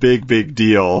a big, big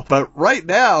deal. But right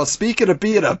now, speaking of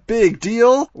being a big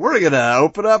deal, we're going to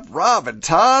open up Rob and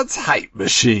Todd's Hype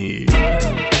Machine.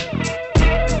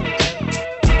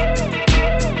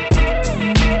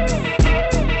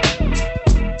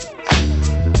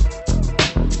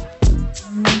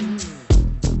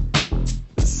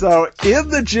 So, in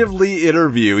the Jim Lee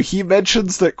interview, he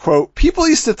mentions that, quote, people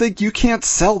used to think you can't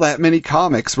sell that many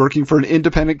comics working for an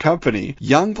independent company.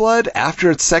 Youngblood,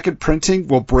 after its second printing,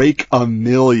 will break 1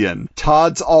 million.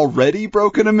 Todd's already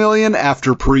broken 1 million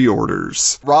after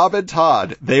pre-orders. Rob and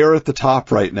Todd, they are at the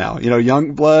top right now.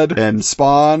 Youngblood and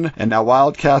Spawn, and now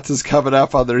Wildcats is coming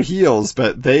up on their heels,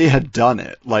 but they had done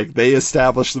it. Like, they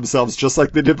established themselves just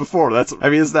like they did before. Isn't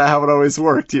that how it always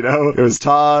worked, It was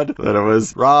Todd, then it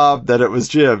was Rob, then it was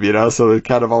Jim. him, so they're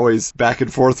kind of always back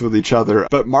and forth with each other.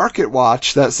 But Market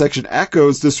Watch, that section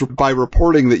echoes this by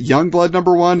reporting that Youngblood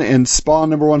 #1 and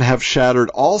Spawn #1 have shattered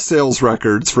all sales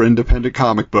records for independent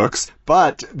comic books,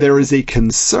 but there is a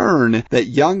concern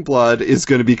that Youngblood is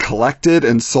going to be collected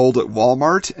and sold at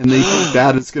Walmart, and they think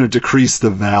that is going to decrease the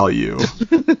value.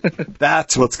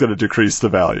 That's what's going to decrease the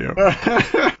value.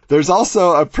 There's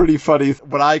also a pretty funny,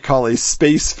 what I call a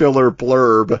space filler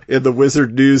blurb in the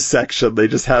Wizard News section. They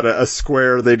just had a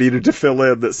square they needed to fill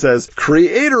in that says,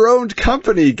 creator-owned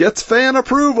company gets fan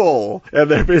approval.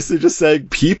 And they're basically just saying,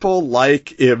 people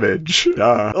like Image.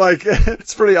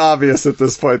 It's pretty obvious at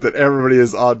this point that everybody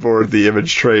is on board the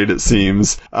Image train, it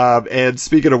seems. And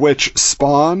speaking of which,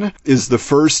 Spawn is the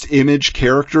first Image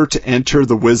character to enter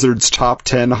the Wizards' top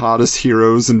 10 hottest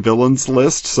heroes and villains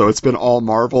list. So it's been all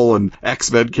Marvel and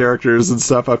X-Men characters and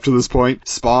stuff up to this point.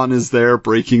 Spawn is there,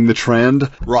 breaking the trend.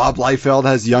 Rob Liefeld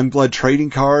has Youngblood trading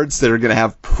cards that are going to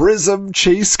have Prism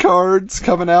chase cards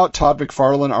coming out. Todd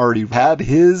McFarlane already had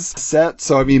his set,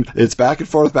 so it's back and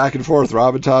forth.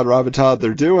 Rob and Todd,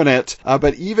 they're doing it.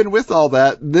 But even with all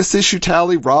that, this issue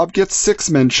tally, Rob gets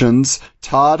 6 mentions,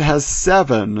 Todd has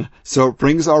 7, so it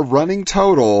brings our running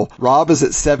total. Rob is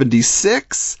at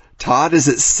 76. Todd is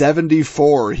at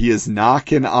 74. He is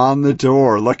knocking on the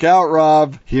door. Look out,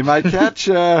 Rob. He might catch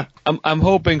ya. I'm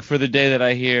hoping for the day that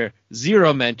I hear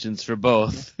 0 mentions for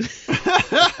both.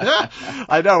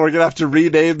 I know. We're going to have to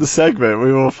rename the segment.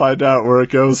 We will find out where it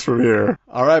goes from here.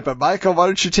 All right, but Michael, why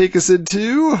don't you take us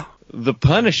into The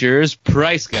Punisher's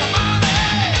Price Guide.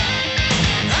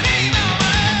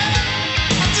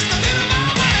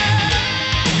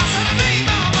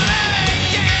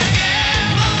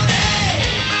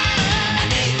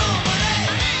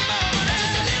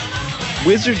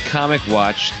 Wizard Comic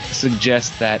Watch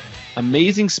suggests that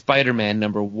Amazing Spider-Man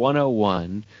number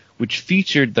 101, which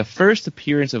featured the first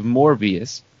appearance of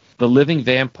Morbius, the living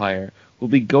vampire, will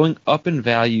be going up in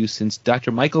value since Dr.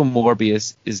 Michael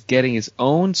Morbius is getting his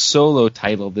own solo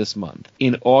title this month.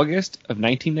 In August of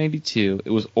 1992, it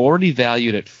was already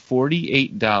valued at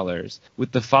 $48,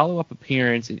 with the follow-up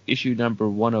appearance in issue number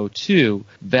 102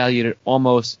 valued at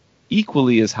almost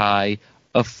equally as high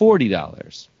of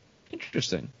 $40.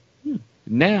 Interesting.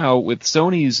 Now, with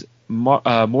Sony's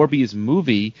Morbius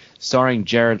movie starring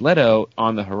Jared Leto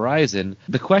on the horizon,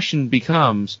 the question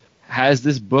becomes, has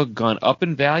this book gone up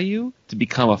in value to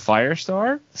become a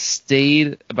Firestar,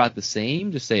 stayed about the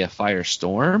same to say a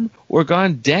Firestorm, or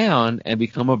gone down and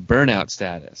become a Burnout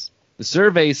status? The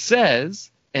survey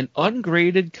says an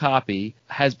ungraded copy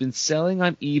has been selling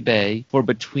on eBay for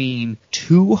between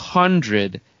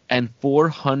 $200 and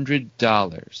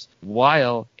 $400,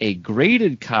 while a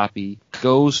graded copy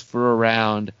goes for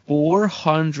around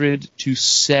 $400 to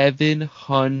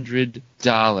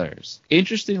 $700.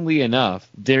 Interestingly enough,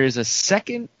 there is a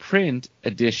second print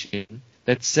edition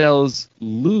that sells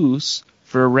loose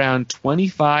for around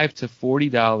 $25 to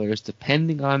 $40,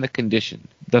 depending on the condition.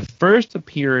 The first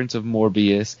appearance of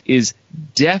Morbius is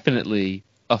definitely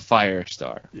a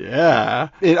Firestar. Yeah.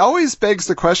 It always begs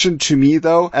the question to me,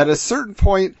 though, at a certain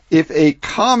point, if a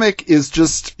comic is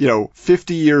just,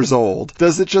 50 years old,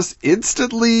 does it just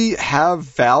instantly have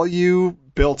value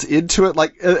built into it,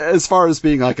 like as far as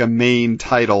being like a main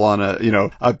title on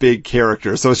a big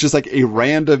character? So it's just like a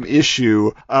random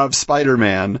issue of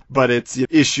Spider-Man, but it's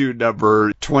issue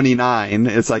number 29.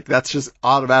 It's like that's just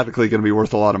automatically going to be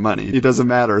worth a lot of money. It doesn't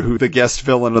matter who the guest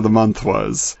villain of the month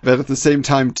was. But at the same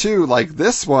time too, like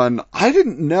this one, I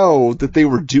didn't know that they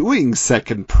were doing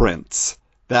second prints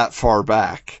that far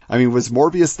back. Was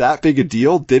Morbius that big a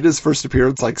deal? Did his first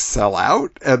appearance sell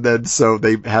out, and then so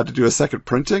they had to do a second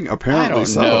printing? Apparently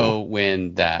so. I don't know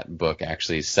when that book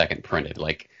actually second printed.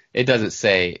 It doesn't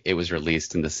say it was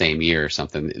released in the same year or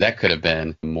something. That could have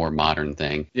been a more modern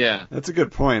thing. Yeah. That's a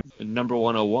good point. Number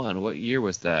 101, what year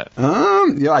was that?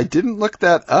 I didn't look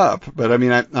that up, but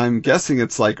I'm guessing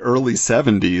it's early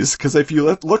 70s, because if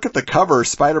you look at the cover,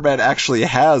 Spider-Man actually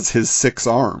has his 6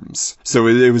 arms. So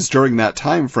it was during that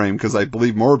time frame, because I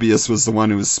believe Morbius was the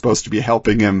one who was supposed to be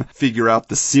helping him figure out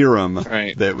the serum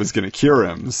that was going to cure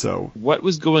him. So what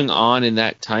was going on in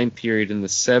that time period in the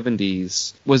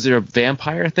 70s? Was there a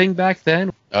vampire thing back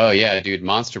then? Oh yeah, dude,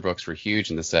 monster books were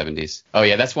huge in the 70s. Oh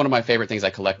yeah, that's one of my favorite things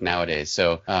I collect nowadays.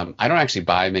 So I don't actually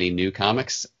buy many new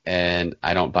comics, and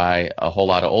I don't buy a whole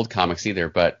lot of old comics either,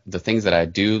 but the things that I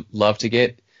do love to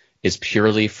get is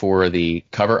purely for the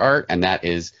cover art, and that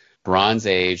is Bronze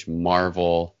Age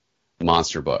Marvel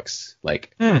monster books,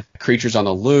 like Creatures on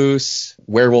the Loose,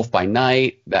 Werewolf by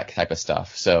Night, that type of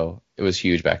stuff. So it was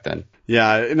huge back then.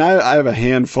 Yeah, and I have a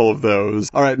handful of those.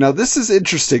 All right, now this is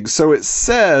interesting. So it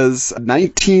says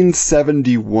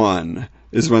 1971.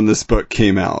 is when this book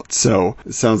came out. So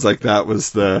it sounds like that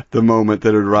was the moment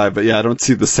that it arrived. But yeah, I don't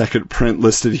see the second print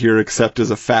listed here except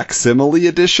as a facsimile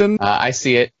edition. I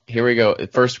see it. Here we go.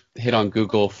 First hit on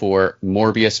Google for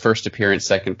Morbius first appearance,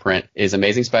 second print is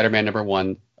Amazing Spider-Man number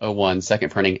 101, second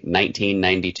printing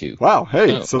 1992. Wow.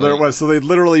 Hey, so there it was. So they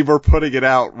literally were putting it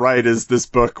out right as this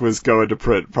book was going to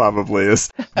print, probably,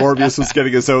 as Morbius was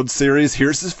getting his own series.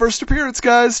 Here's his first appearance,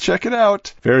 guys. Check it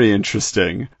out. Very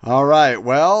interesting. All right.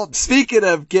 Well, speaking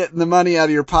of getting the money out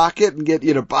of your pocket and getting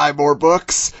you to buy more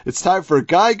books, it's time for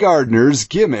Guy Gardner's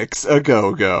Gimmicks A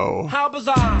Go-Go. How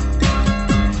bizarre!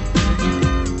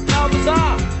 How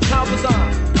bizarre! How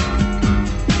bizarre!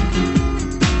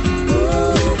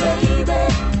 Ooh, baby.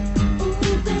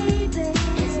 Ooh, baby.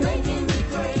 It's making me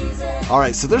crazy. All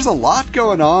right, so there's a lot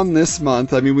going on this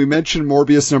month. I mean, we mentioned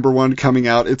Morbius number 1 coming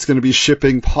out. It's going to be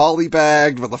shipping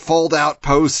polybagged with a fold-out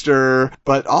poster.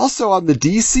 But also on the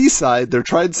DC side, they're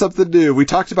trying something new. We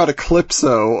talked about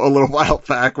Eclipso a little while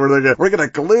back, where we're going to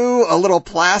glue a little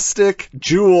plastic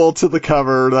jewel to the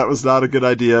cover. That was not a good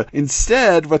idea.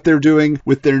 Instead, what they're doing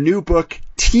with their new book,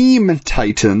 Team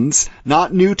Titans,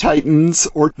 not New Titans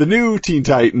or the new Teen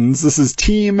Titans. This is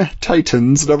Team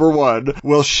Titans number 1,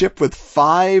 will ship with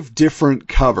 5 different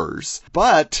covers.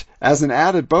 But as an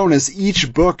added bonus,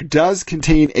 each book does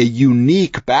contain a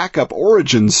unique backup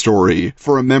origin story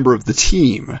for a member of the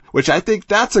team, which I think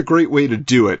that's a great way to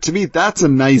do it. To me, that's a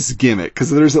nice gimmick, because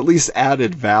there's at least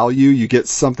added value. You get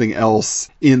something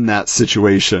else in that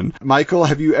situation. Michael,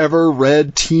 have you ever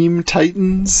read Team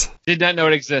Titans? Did not know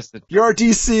it existed. You're a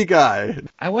DC guy.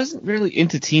 I wasn't really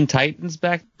into Teen Titans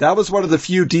back. That was one of the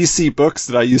few DC books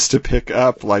that I used to pick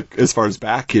up, like, as far as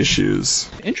back issues.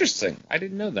 Interesting. I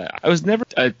didn't know that. I was never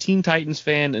a Teen Titans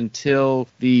fan until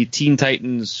the Teen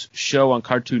Titans show on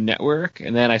Cartoon Network,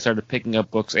 and then I started picking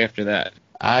up books after that.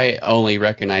 I only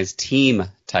recognize Team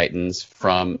Titans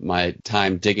from my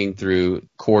time digging through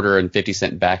quarter and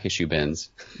 50-cent back issue bins.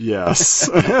 Yes.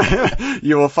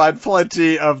 You will find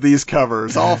plenty of these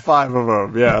covers, all 5 of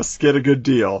them. Yes, get a good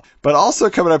deal. But also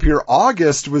coming up here,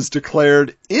 August was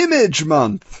declared Image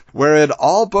Month, wherein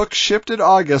all books shipped in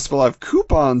August will have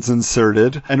coupons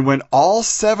inserted, and when all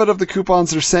 7 of the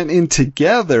coupons are sent in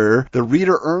together, the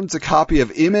reader earns a copy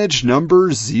of Image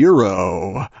number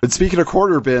 0. And speaking of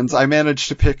quarter bins, I managed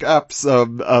to pick up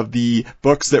some of the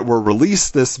books that were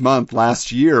released this month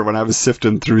last year when I was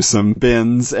sifting through some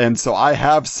bins, and so I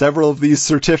have several of these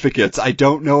certificates. I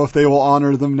don't know if they will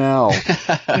honor them now.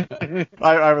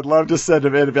 I would love to send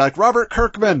them in and be like, Robert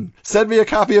Kirkman, send me a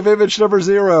copy of Image number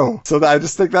 0. So I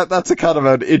just think that's a kind of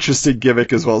an interesting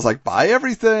gimmick, as well as like, buy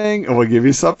everything and we'll give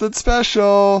you something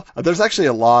special. There's actually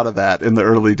a lot of that in the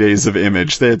early days of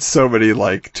Image. They had so many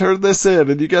like, turn this in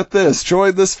and you get this,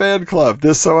 join this fan club,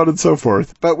 this, so on and so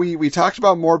forth. But we talked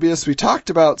about Morbius, we talked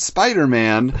about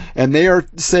Spider-Man, and they are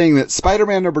saying that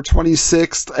Spider-Man number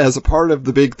 26, as a part of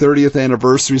the big 30th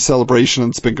anniversary celebration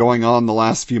that's been going on the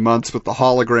last few months with the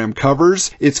hologram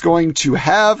covers, it's going to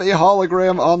have a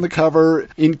hologram on the cover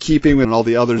in keeping with all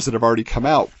the others that have already come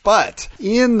out. But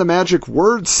in the Magic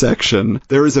Words section,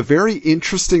 there is a very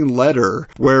interesting letter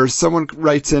where someone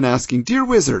writes in asking, Dear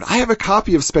Wizard, I have a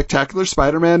copy of Spectacular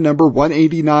Spider-Man number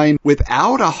 189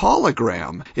 without a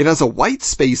hologram. It has a white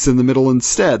space in the middle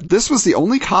instead. This was the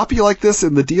only copy like this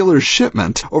in the dealer's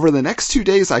shipment. Over the next 2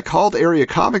 days, I called area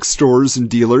comic stores and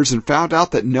dealers and found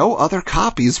out that no other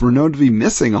copies were known to be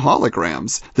missing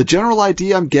holograms. The general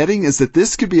idea I'm getting is that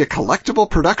this could be a collectible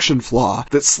production flaw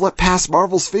that slipped past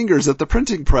Marvel's fingers at the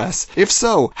printing press. If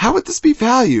so, how would this be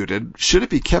valued, and should it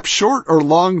be kept short or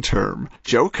long term?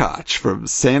 Joe Koch from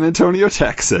San Antonio,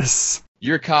 Texas.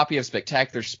 Your copy of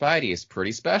Spectacular Spidey is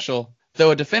pretty special,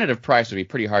 though a definitive price would be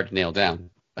pretty hard to nail down.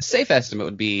 A safe estimate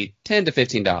would be $10 to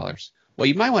 $15. What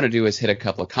you might want to do is hit a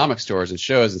couple of comic stores and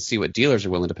shows and see what dealers are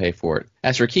willing to pay for it.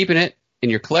 As for keeping it in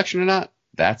your collection or not,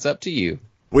 that's up to you.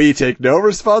 We take no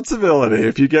responsibility.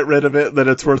 If you get rid of it, then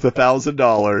it's worth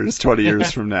 $1,000 20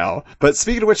 years from now. But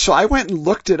speaking of which, so I went and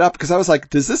looked it up because I was like,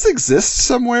 does this exist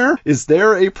somewhere? Is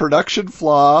there a production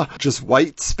flaw, just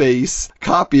white space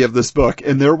copy of this book?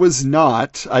 And there was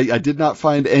not. I did not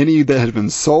find any that had been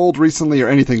sold recently or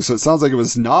anything. So it sounds like it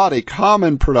was not a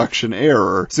common production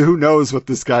error. So who knows what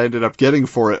this guy ended up getting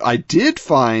for it. I did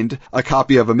find a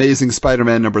copy of Amazing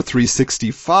Spider-Man number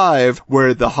 365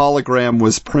 where the hologram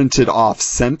was printed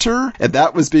offset. center, and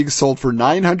that was being sold for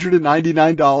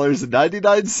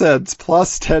 $999.99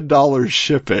 plus $10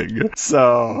 shipping.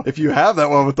 So if you have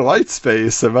that one with the white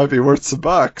space, it might be worth some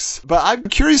bucks. But I'm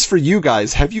curious for you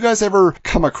guys, have you guys ever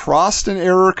come across an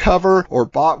error cover or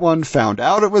bought one, found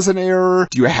out it was an error?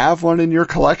 Do you have one in your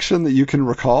collection that you can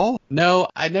recall? No,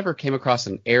 I never came across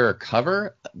an error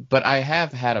cover, but I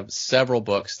have had several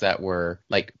books that were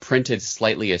like printed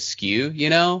slightly askew, you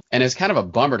know? And it's kind of a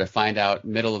bummer to find out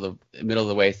middle of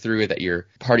the way through that your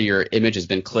part of your image has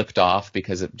been clipped off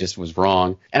because it just was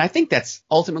wrong. And I think that's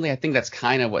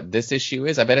kind of what this issue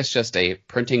is. I bet it's just a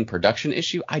printing production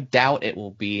issue. I doubt it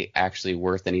will be actually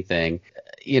worth anything.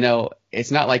 You know,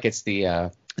 it's not like it's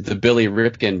the Billy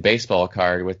Ripken baseball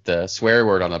card with the swear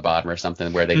word on the bottom or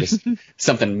something where they just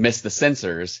something missed the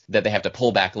censors that they have to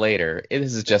pull back later.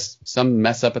 This is just some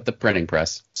mess up at the printing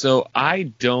press. So I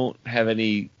don't have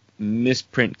any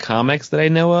misprint comics that I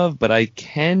know of, but I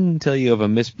can tell you of a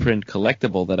misprint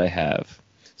collectible that I have.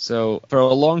 So for a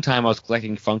long time I was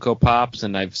collecting Funko Pops,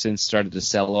 and I've since started to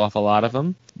sell off a lot of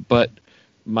them. But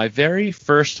my very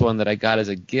first one that I got as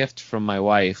a gift from my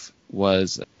wife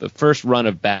was the first run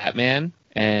of Batman,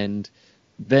 and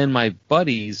then my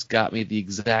buddies got me the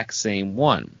exact same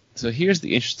one. So here's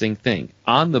the interesting thing.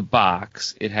 On the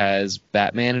box, it has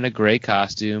Batman in a gray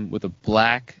costume with a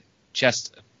black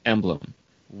chest emblem.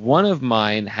 One of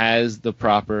mine has the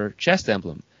proper chest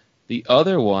emblem. The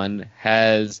other one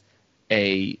has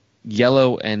a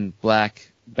yellow and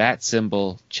black bat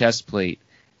symbol chest plate,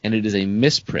 and it is a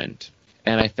misprint.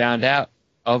 And I found out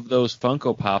of those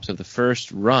Funko Pops of the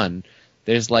first run,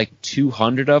 there's like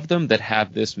 200 of them that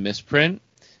have this misprint,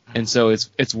 and so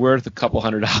it's worth a couple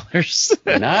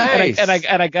 $100. Nice.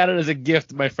 and I got it as a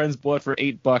gift. My friends bought it for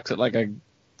 $8 at like a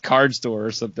card store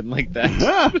or something like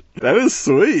that. That is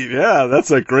sweet. Yeah, that's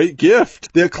a great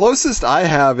gift. The closest I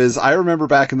have is, I remember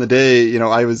back in the day, you know,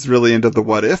 I was really into the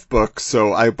What If books,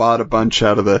 so I bought a bunch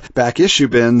out of the back issue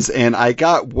bins, and I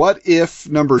got What If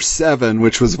number 7,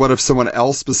 which was what if someone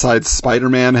else besides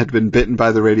Spider-Man had been bitten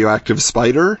by the radioactive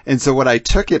spider. And so when I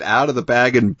took it out of the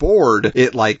bag and board,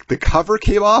 it like the cover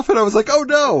came off, and I was like, oh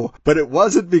no! But it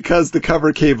wasn't because the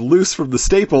cover came loose from the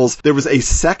staples. There was a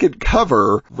second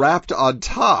cover wrapped on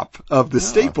top of the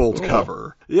stapled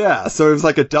cover. Yeah, so it was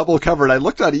like a double cover, and I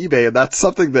looked on eBay, and that's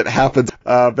something that happens.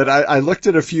 But I looked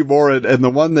at a few more, and the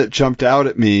one that jumped out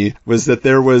at me was that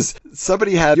there was,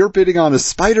 you're bidding on a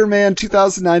Spider-Man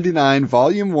 2099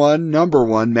 Volume 1, Number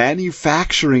 1,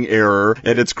 manufacturing error,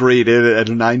 and it's graded at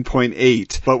a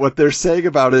 9.8. But what they're saying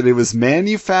about it, it was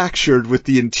manufactured with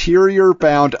the interior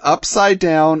bound upside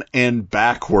down and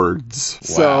backwards.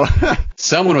 Wow. So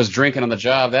Someone was drinking on the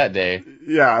job that day.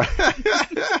 yeah.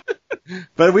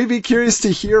 But we'd be curious to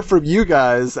hear from you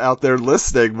guys out there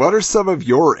listening. What are some of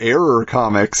your error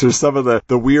comics, or some of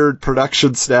the weird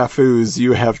production snafus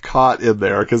you have caught in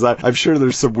there? Because I'm sure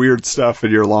there's some weird stuff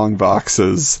in your long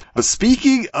boxes.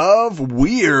 Speaking of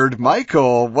weird,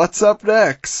 Michael, what's up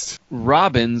next?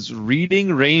 Robin's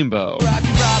Reading Rainbow. Rocky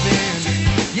Robin,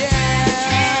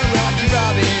 yeah, Rocky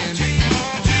Robin.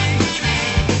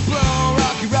 Blow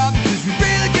Rocky Robin, 'cause we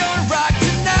really gonna rock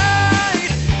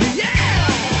tonight, yeah.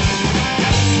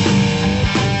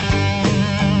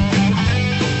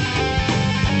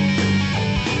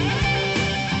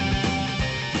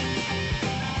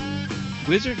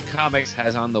 Wizard Comics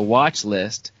has on the watch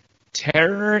list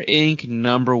Terror Inc.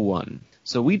 number 1.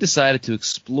 So we decided to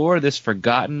explore this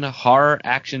forgotten horror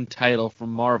action title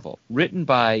from Marvel, written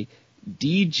by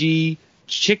D.G.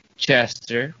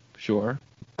 Chichester. Sure,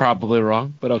 probably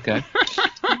wrong, but okay.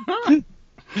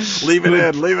 Leave it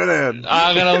in.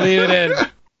 I'm going to leave it in.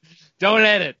 Don't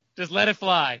edit. Just let it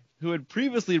fly. Who had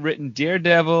previously written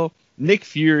Daredevil, Nick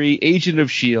Fury, Agent of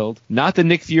S.H.I.E.L.D. Not the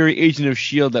Nick Fury, Agent of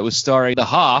S.H.I.E.L.D. that was starring the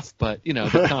Hoff, but, you know,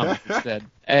 the comic instead.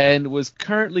 And was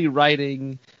currently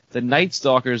writing the Night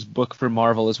Stalkers book for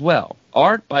Marvel as well.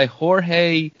 Art by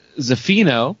Jorge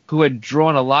Zaffino, who had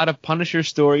drawn a lot of Punisher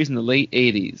stories in the late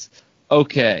 80s.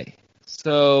 Okay,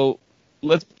 so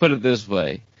let's put it this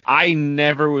way. I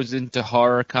never was into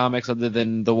horror comics other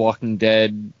than The Walking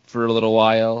Dead for a little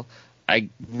while. I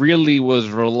really was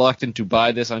reluctant to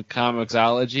buy this on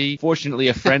Comixology. Fortunately,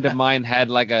 a friend of mine had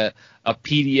like a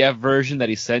PDF version that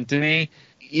he sent to me.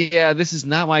 Yeah, this is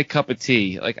not my cup of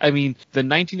tea. Like, I mean, the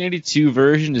 1982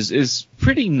 version is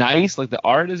pretty nice. Like, the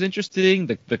art is interesting.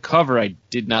 The cover I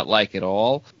did not like at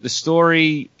all. The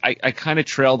story, I kind of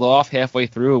trailed off halfway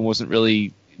through and wasn't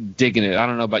really digging it. I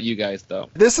don't know about you guys, though.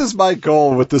 This is my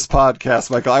goal with this podcast,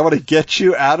 Michael. I want to get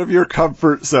you out of your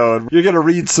comfort zone. You're going to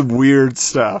read some weird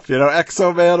stuff. You know,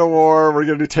 Exo Man of War, we're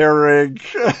going to do Terror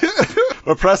Inc.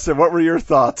 Well, Preston, what were your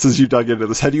thoughts as you dug into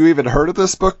this? Had you even heard of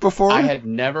this book before? I had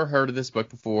never heard of this book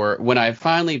before. When I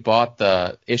finally bought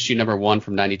the issue number 1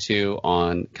 from 92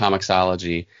 on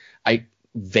Comixology, I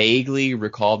vaguely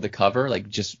recalled the cover, like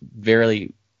just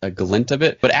barely a glint of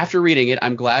it. But after reading it,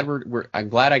 I'm glad I'm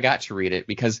glad I got to read it,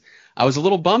 because I was a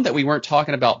little bummed that we weren't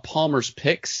talking about Palmer's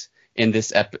picks in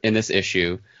this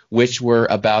issue, which were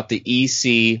about the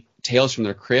EC Tales from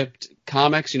the Crypt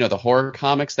comics, the horror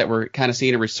comics that were kind of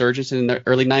seeing a resurgence in the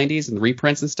early 90s and the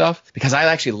reprints and stuff, because I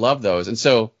actually love those. And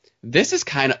so this is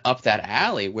kind of up that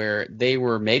alley where they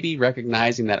were maybe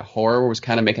recognizing that horror was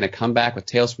kind of making a comeback with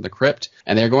Tales from the Crypt,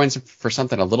 and they're going for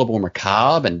something a little more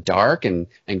macabre and dark and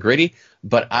gritty.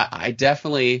 But I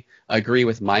definitely agree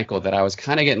with Michael that I was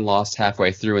kind of getting lost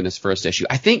halfway through in this first issue.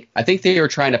 I think they were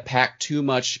trying to pack too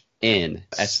much in.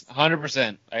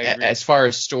 100%. I agree. As far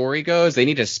as story goes, they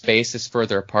need to space this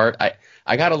further apart.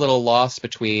 I got a little lost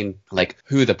between like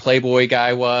who the Playboy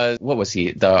guy was. What was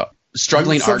he? The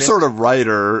struggling some artist? sort of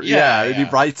writer. Yeah. And he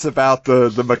writes about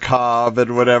the macabre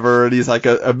and whatever, and he's like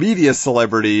a media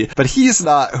celebrity, but he's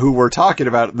not who we're talking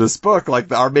about in this book.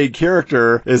 Like our main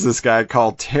character is this guy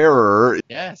called Terror.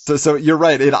 Yes. So you're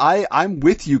right, and I'm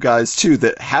with you guys too,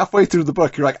 that halfway through the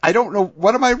book you're like, I don't know,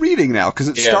 what am I reading now? Because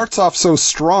it starts off so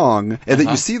strong, and that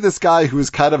you see this guy who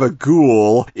is kind of a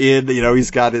ghoul in,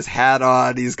 he's got his hat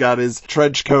on, he's got his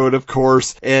trench coat, of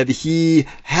course, and he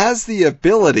has the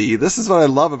ability, this is what I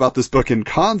love about this book in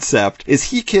concept, is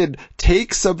he can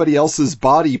take somebody else's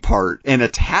body part and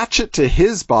attach it to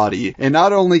his body, and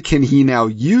not only can he now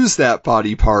use that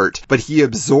body part, but he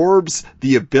absorbs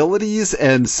the abilities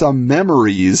and some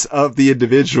memories of the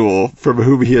individual from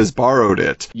whom he has borrowed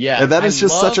it. Yeah. And that is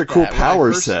just such a cool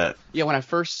power set. Yeah, when I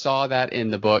first saw that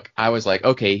in the book, I was like,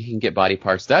 okay, he can get body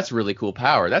parts. That's really cool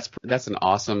power. That's an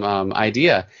awesome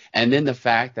idea. And then the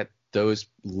fact that those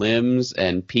limbs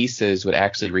and pieces would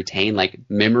actually retain like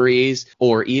memories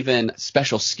or even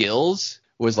special skills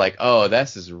was like, oh,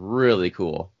 this is really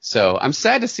cool. So I'm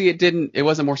sad to see it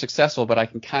wasn't more successful, but I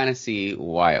can kind of see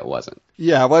why it wasn't.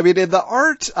 Yeah, well, I mean, in the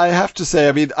art, I have to say,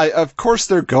 of course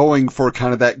they're going for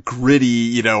kind of that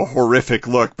gritty, horrific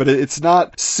look, but it's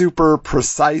not super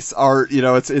precise art,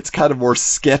 it's kind of more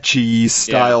sketchy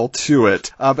style to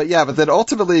it. But then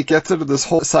ultimately it gets into this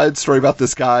whole side story about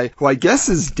this guy who I guess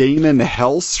is Damon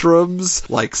Hellstrom's,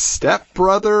 like,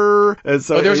 stepbrother. And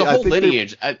so there's a whole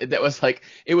lineage that was like,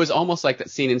 it was almost like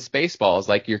that scene in Spaceballs,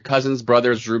 like your cousin's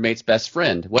brother's roommate's best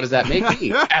friend. What does that make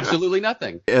me? Absolutely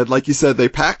nothing. And like you said, they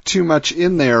pack too much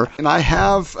in there, and I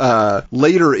have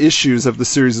later issues of the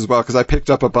series as well, because I picked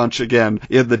up a bunch again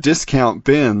in the discount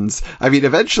bins. I mean,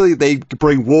 eventually they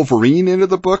bring Wolverine into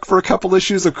the book for a couple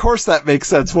issues. Of course that makes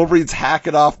sense. Wolverine's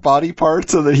hacking off body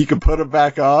parts so that he can put them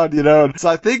back on, So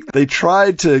I think they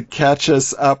tried to catch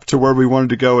us up to where we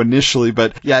wanted to go initially,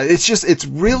 but yeah, it's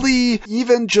really,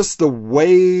 even just the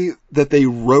way that they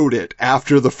wrote it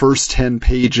after the first 10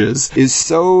 pages is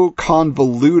so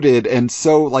convoluted and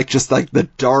so just like the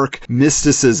dark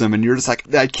mysticism, and you're just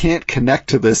like, I can't connect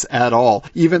to this at all,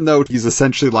 even though he's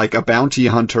essentially like a bounty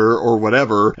hunter or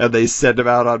whatever, and they send him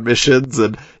out on missions,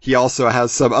 and he also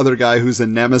has some other guy who's a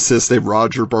nemesis named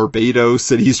Roger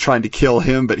Barbados, and he's trying to kill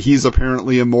him, but he's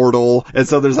apparently immortal, and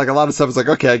so there's like a lot of stuff. It's like,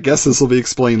 okay, I guess this will be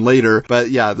explained later,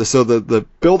 but yeah, so the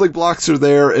building blocks are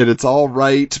there, and it's all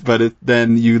right, but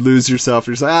then you lose yourself,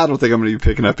 and you're like, I don't think I'm going to be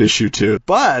picking up issue 2.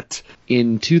 But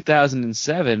in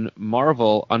 2007,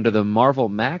 Marvel, under the Marvel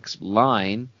Max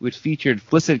line, which featured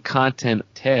explicit content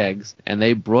tags, and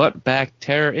they brought back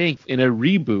Terror Inc. in a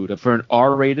reboot for an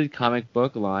R-rated comic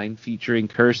book line featuring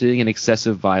cursing and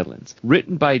excessive violence.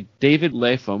 Written by David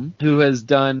Lapham, who has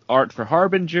done art for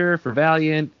Harbinger, for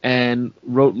Valiant, and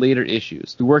wrote later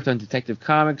issues. He worked on Detective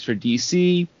Comics for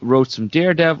DC, wrote some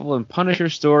Daredevil and Punisher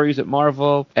stories at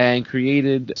Marvel, and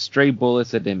created Stray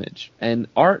Bullets at Image. And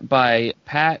art by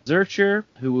Pat Zurcher,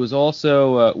 who was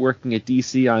also working at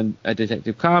DC on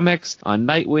Detective Comics, on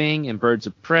Nightwing and Birds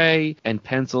of Prey, and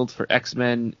penciled for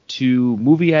X-Men 2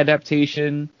 movie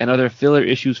adaptation and other filler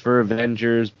issues for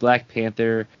Avengers, Black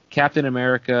Panther, Captain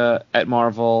America at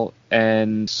Marvel.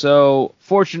 And so,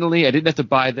 fortunately, I didn't have to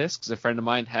buy this because a friend of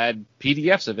mine had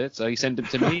PDFs of it, so he sent them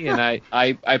to me, and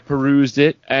I perused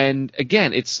it. And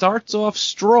again, it starts off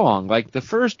strong. Like the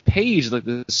first page, like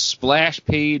the splash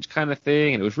page kind of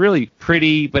thing, and it was really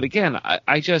pretty. But again,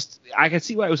 I can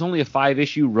see why it was only a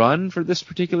 5-issue run for this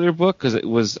particular book, because it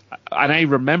was. And I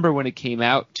remember when it came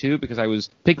out too, because I was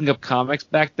picking up comics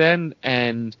back then,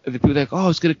 and the people were like, "Oh,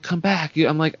 it's gonna come back."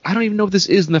 I'm like, I don't even know what this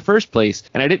is in the first place,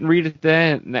 and I didn't read it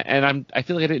then, and I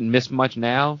feel like I didn't miss much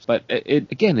now. But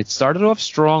it started off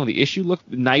strong. The issue looked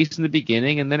nice in the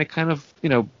beginning, and then it kind of,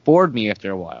 bored me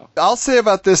after a while. I'll say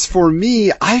about this, for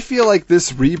me, I feel like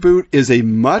this reboot is a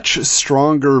much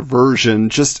stronger version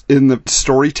just in the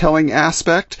storytelling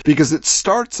aspect, because it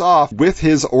starts off with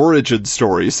his origin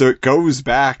story. So it goes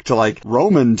back to like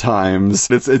Roman times.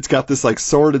 It's got this like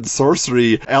sword and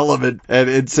sorcery element,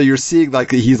 and so you're seeing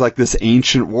like he's like this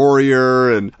ancient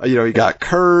warrior, and he got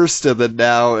cursed, and then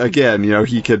now again,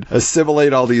 he can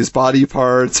assimilate all these body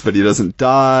parts, but he doesn't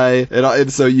die,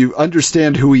 and so you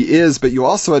understand who he is, but you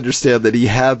also understand that he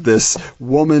had this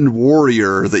woman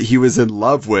warrior that he was in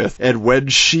love with, and when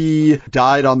she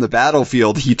died on the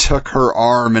battlefield, he took her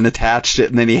arm and attached it,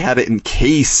 and then he had it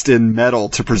encased in metal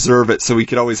to preserve it so he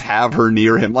could always have her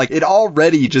near him. Like, it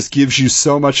already just gives you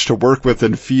so much to work with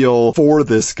and feel for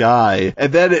this guy.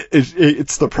 And then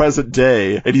it's the present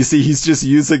day, and you see he's just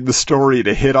using the story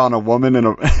to hit on a woman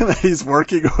that he's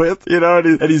working with,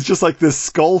 and he's just like this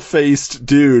skull-faced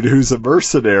dude who's a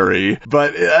mercenary.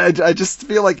 But I just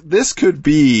feel like this could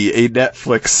be a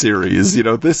Netflix series.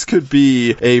 This could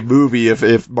be a movie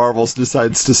if Marvel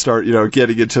decides to start,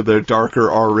 getting into the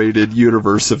darker R-rated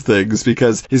universe of things,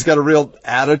 because he's got a real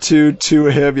attitude to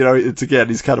him.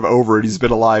 He's kind of over it. He's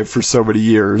been alive for so many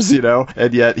years,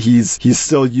 and yet he's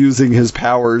still using his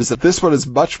powers. This one is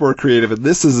much more creative, and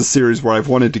this is a series where I've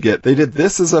wanted to get. They did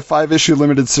this as a 5-issue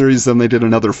limited series, then they did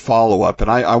another follow-up, and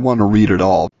I want to read it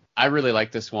all. I really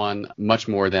like this one much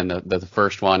more than the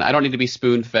first one. I don't need to be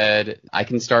spoon-fed. I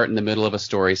can start in the middle of a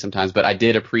story sometimes, but I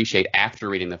did appreciate after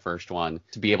reading the first one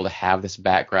to be able to have this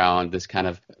background, this kind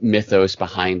of mythos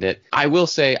behind it. I will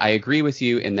say I agree with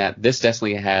you in that this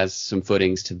definitely has some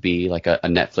footings to be like a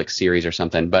Netflix series or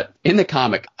something. But in the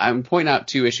comic, I'm pointing out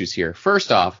two issues here.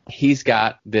 First off, he's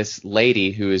got this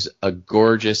lady who is a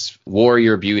gorgeous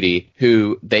warrior beauty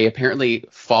who they apparently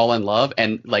fall in love,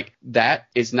 and like that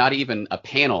is not even a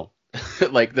panel.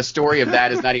 Like, the story of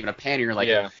that is not even a panel. You're like,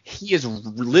 He is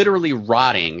literally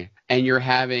rotting, and you're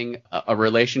having a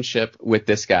relationship with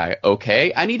this guy.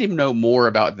 Okay, I need to know more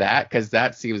about that, because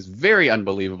that seems very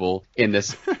unbelievable in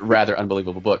this rather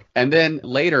unbelievable book. And then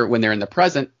later, when they're in the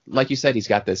present, like you said, he's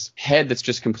got this head that's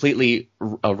just completely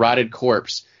a rotted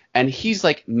corpse. And he's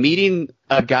like meeting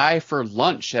a guy for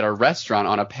lunch at a restaurant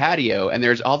on a patio, and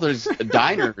there's all those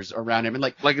diners around him, and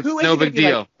like it's no big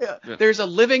deal. There's a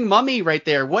living mummy right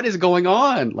there. What is going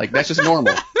on? Like, that's just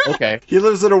normal. Okay. He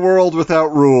lives in a world without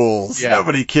rules. Yeah.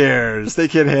 Nobody cares. They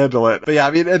can't handle it. But yeah,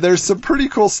 I mean, and there's some pretty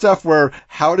cool stuff where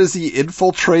how does he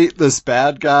infiltrate this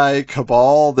bad guy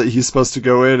cabal that he's supposed to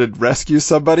go in and rescue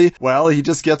somebody? Well, he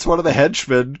just gets one of the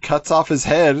henchmen, cuts off his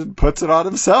head, and puts it on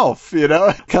himself,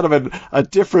 Kind of a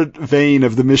different vein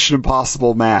of the Mission Impossible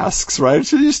masks, right?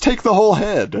 So you just take the whole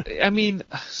head. I mean,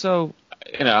 so,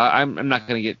 I'm not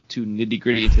going to get too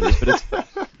nitty-gritty into this, but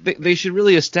they should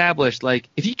really establish, like,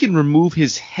 if he can remove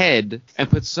his head and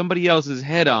put somebody else's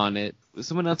head on it,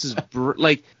 someone else's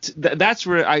that's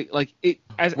where I like it.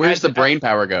 Where's the brain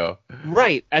power go?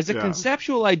 Right, as a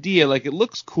conceptual idea, like, it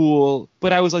looks cool,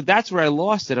 but I was like, that's where I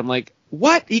lost it. I'm like,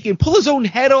 what? He can pull his own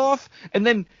head off, and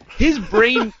then his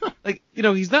brain, like,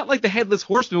 he's not like the Headless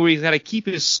Horseman where he's got to keep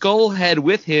his skull head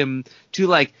with him to,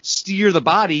 like, steer the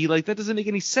body. Like, that doesn't make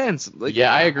any sense. Like,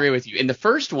 yeah, I agree with you. In the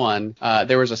first one,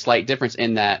 there was a slight difference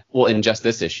in that, well, in just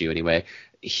this issue anyway,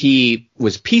 he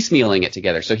was piecemealing it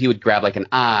together. So he would grab like an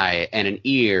eye and an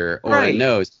ear or a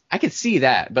nose. I could see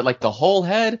that, but like the whole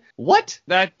head, what?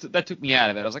 That took me out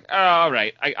of it. I was like, oh, all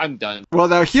right, I'm done. Well,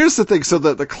 now here's the thing. So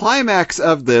the climax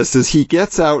of this is he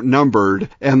gets outnumbered,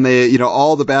 and they,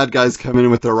 all the bad guys come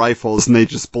in with their rifles, and they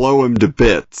just blow him to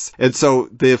bits. And so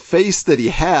the face that he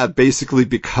had basically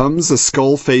becomes a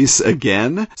skull face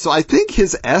again. So I think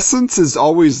his essence is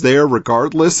always there,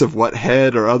 regardless of what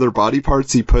head or other body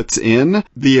parts he puts in.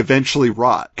 They eventually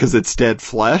rot because it's dead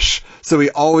flesh. So he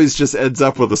always just ends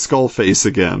up with a skull face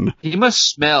again. He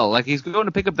must smell like he's going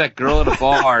to pick up that girl at a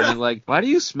bar, and he's like, "Why do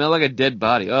you smell like a dead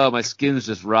body?" "Oh, my skin's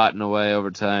just rotting away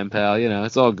over time, pal.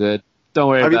 It's all good. Don't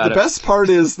worry about it." The best part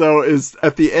is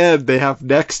at the end, they have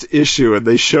next issue, and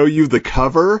they show you the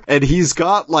cover, and he's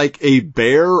got, like, a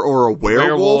bear or a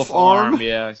werewolf arm.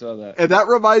 Yeah, I saw that. And that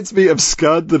reminds me of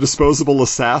Scud, the Disposable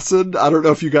Assassin. I don't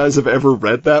know if you guys have ever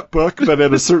read that book, but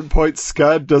at a certain point,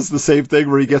 Scud does the same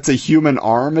thing where he gets a human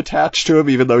arm attached to him,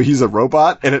 even though he's a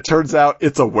robot, and it turns out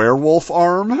it's a werewolf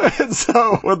arm. And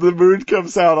so when the moon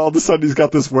comes out, all of a sudden he's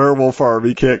got this werewolf arm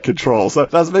he can't control. So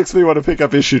that makes me want to pick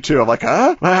up issue 2. I'm like,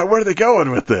 huh? Where are they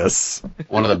going with this?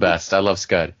 One of the best. I love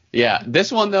Scud. Yeah,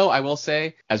 this one, though, I will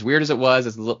say, as weird as it was,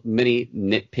 as many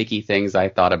nitpicky things I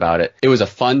thought about it, it was a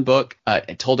fun book.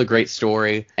 It told a great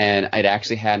story, and it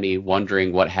actually had me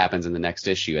wondering what happens in the next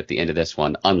issue at the end of this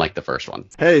one, unlike the first one.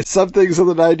 Hey, some things in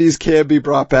the 90s can be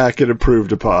brought back and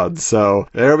improved upon. So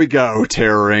there we go,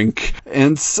 Terror Inc.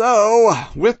 And so,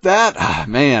 with that,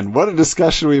 man, what a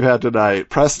discussion we've had tonight.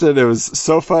 Preston, it was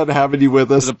so fun having you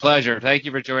with It us. was a pleasure. Thank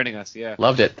you for joining us. Yeah.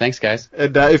 Loved it. Thanks, guys.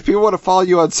 And if people want to follow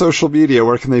you on social media,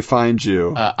 where can they find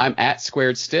you? I'm at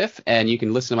Squared Stiff, and you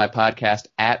can listen to my podcast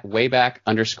at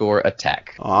Wayback_Attack.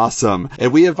 Awesome.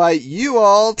 And we invite you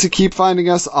all to keep finding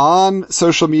us on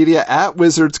social media at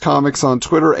Wizards Comics on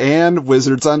Twitter and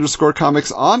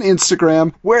Wizards_Comics on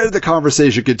Instagram, where the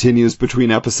conversation continues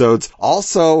between episodes.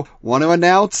 Also, want to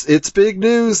announce it's big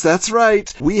news. That's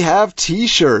right. We have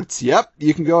t-shirts. Yep.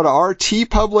 You can go to our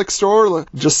TeePublic store.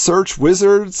 Just search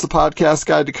Wizards, the podcast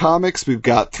guide to comics. We've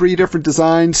got 3 different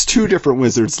designs, 2 different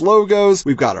Wizards logos.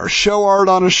 We've got our show art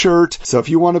on a shirt. So if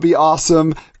you want to be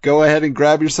awesome, go ahead and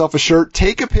grab yourself a shirt.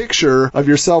 Take a picture of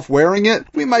yourself wearing it.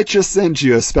 We might just send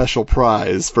you a special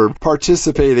prize for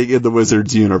participating in the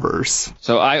Wizards universe.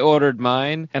 So I ordered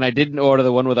mine, and I didn't order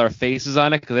the one with our faces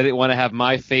on it because I didn't want to have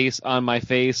my face on my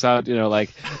face. It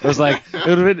was like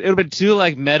it would have been too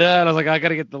like meta, and I was like, I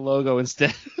gotta get the logo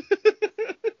instead.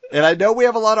 And I know we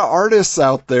have a lot of artists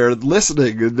out there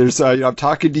listening. I'm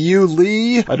talking to you,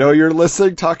 Lee. I know you're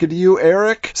listening. Talking to you,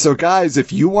 Eric. So guys,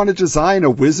 if you want to design a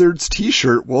Wizards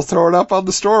t-shirt, we'll throw it up on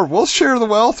the store. We'll share the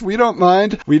wealth. We don't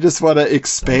mind. We just want to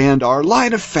expand our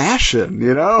line of fashion,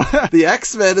 you know? The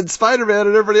X-Men and Spider-Man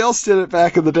and everybody else did it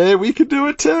back in the day. We can do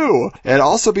it too. And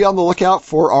also be on the lookout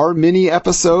for our mini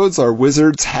episodes, our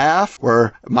Wizards Half,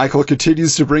 where Michael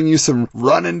continues to bring you some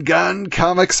run and gun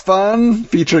comics fun,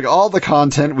 featuring all the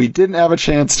content we didn't have a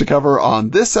chance to cover on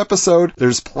this episode.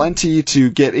 There's plenty to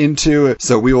get into,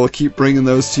 so we will keep bringing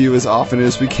those to you as often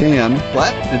as we can.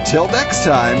 But until next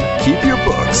time, keep your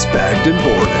books bagged and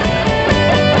boarded.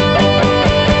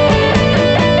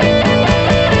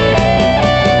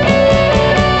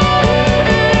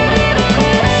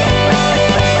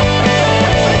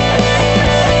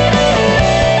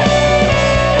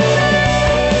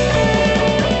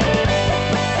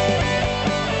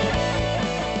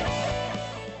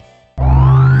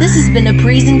 This has been a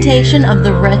presentation of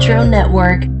the Retro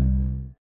Network.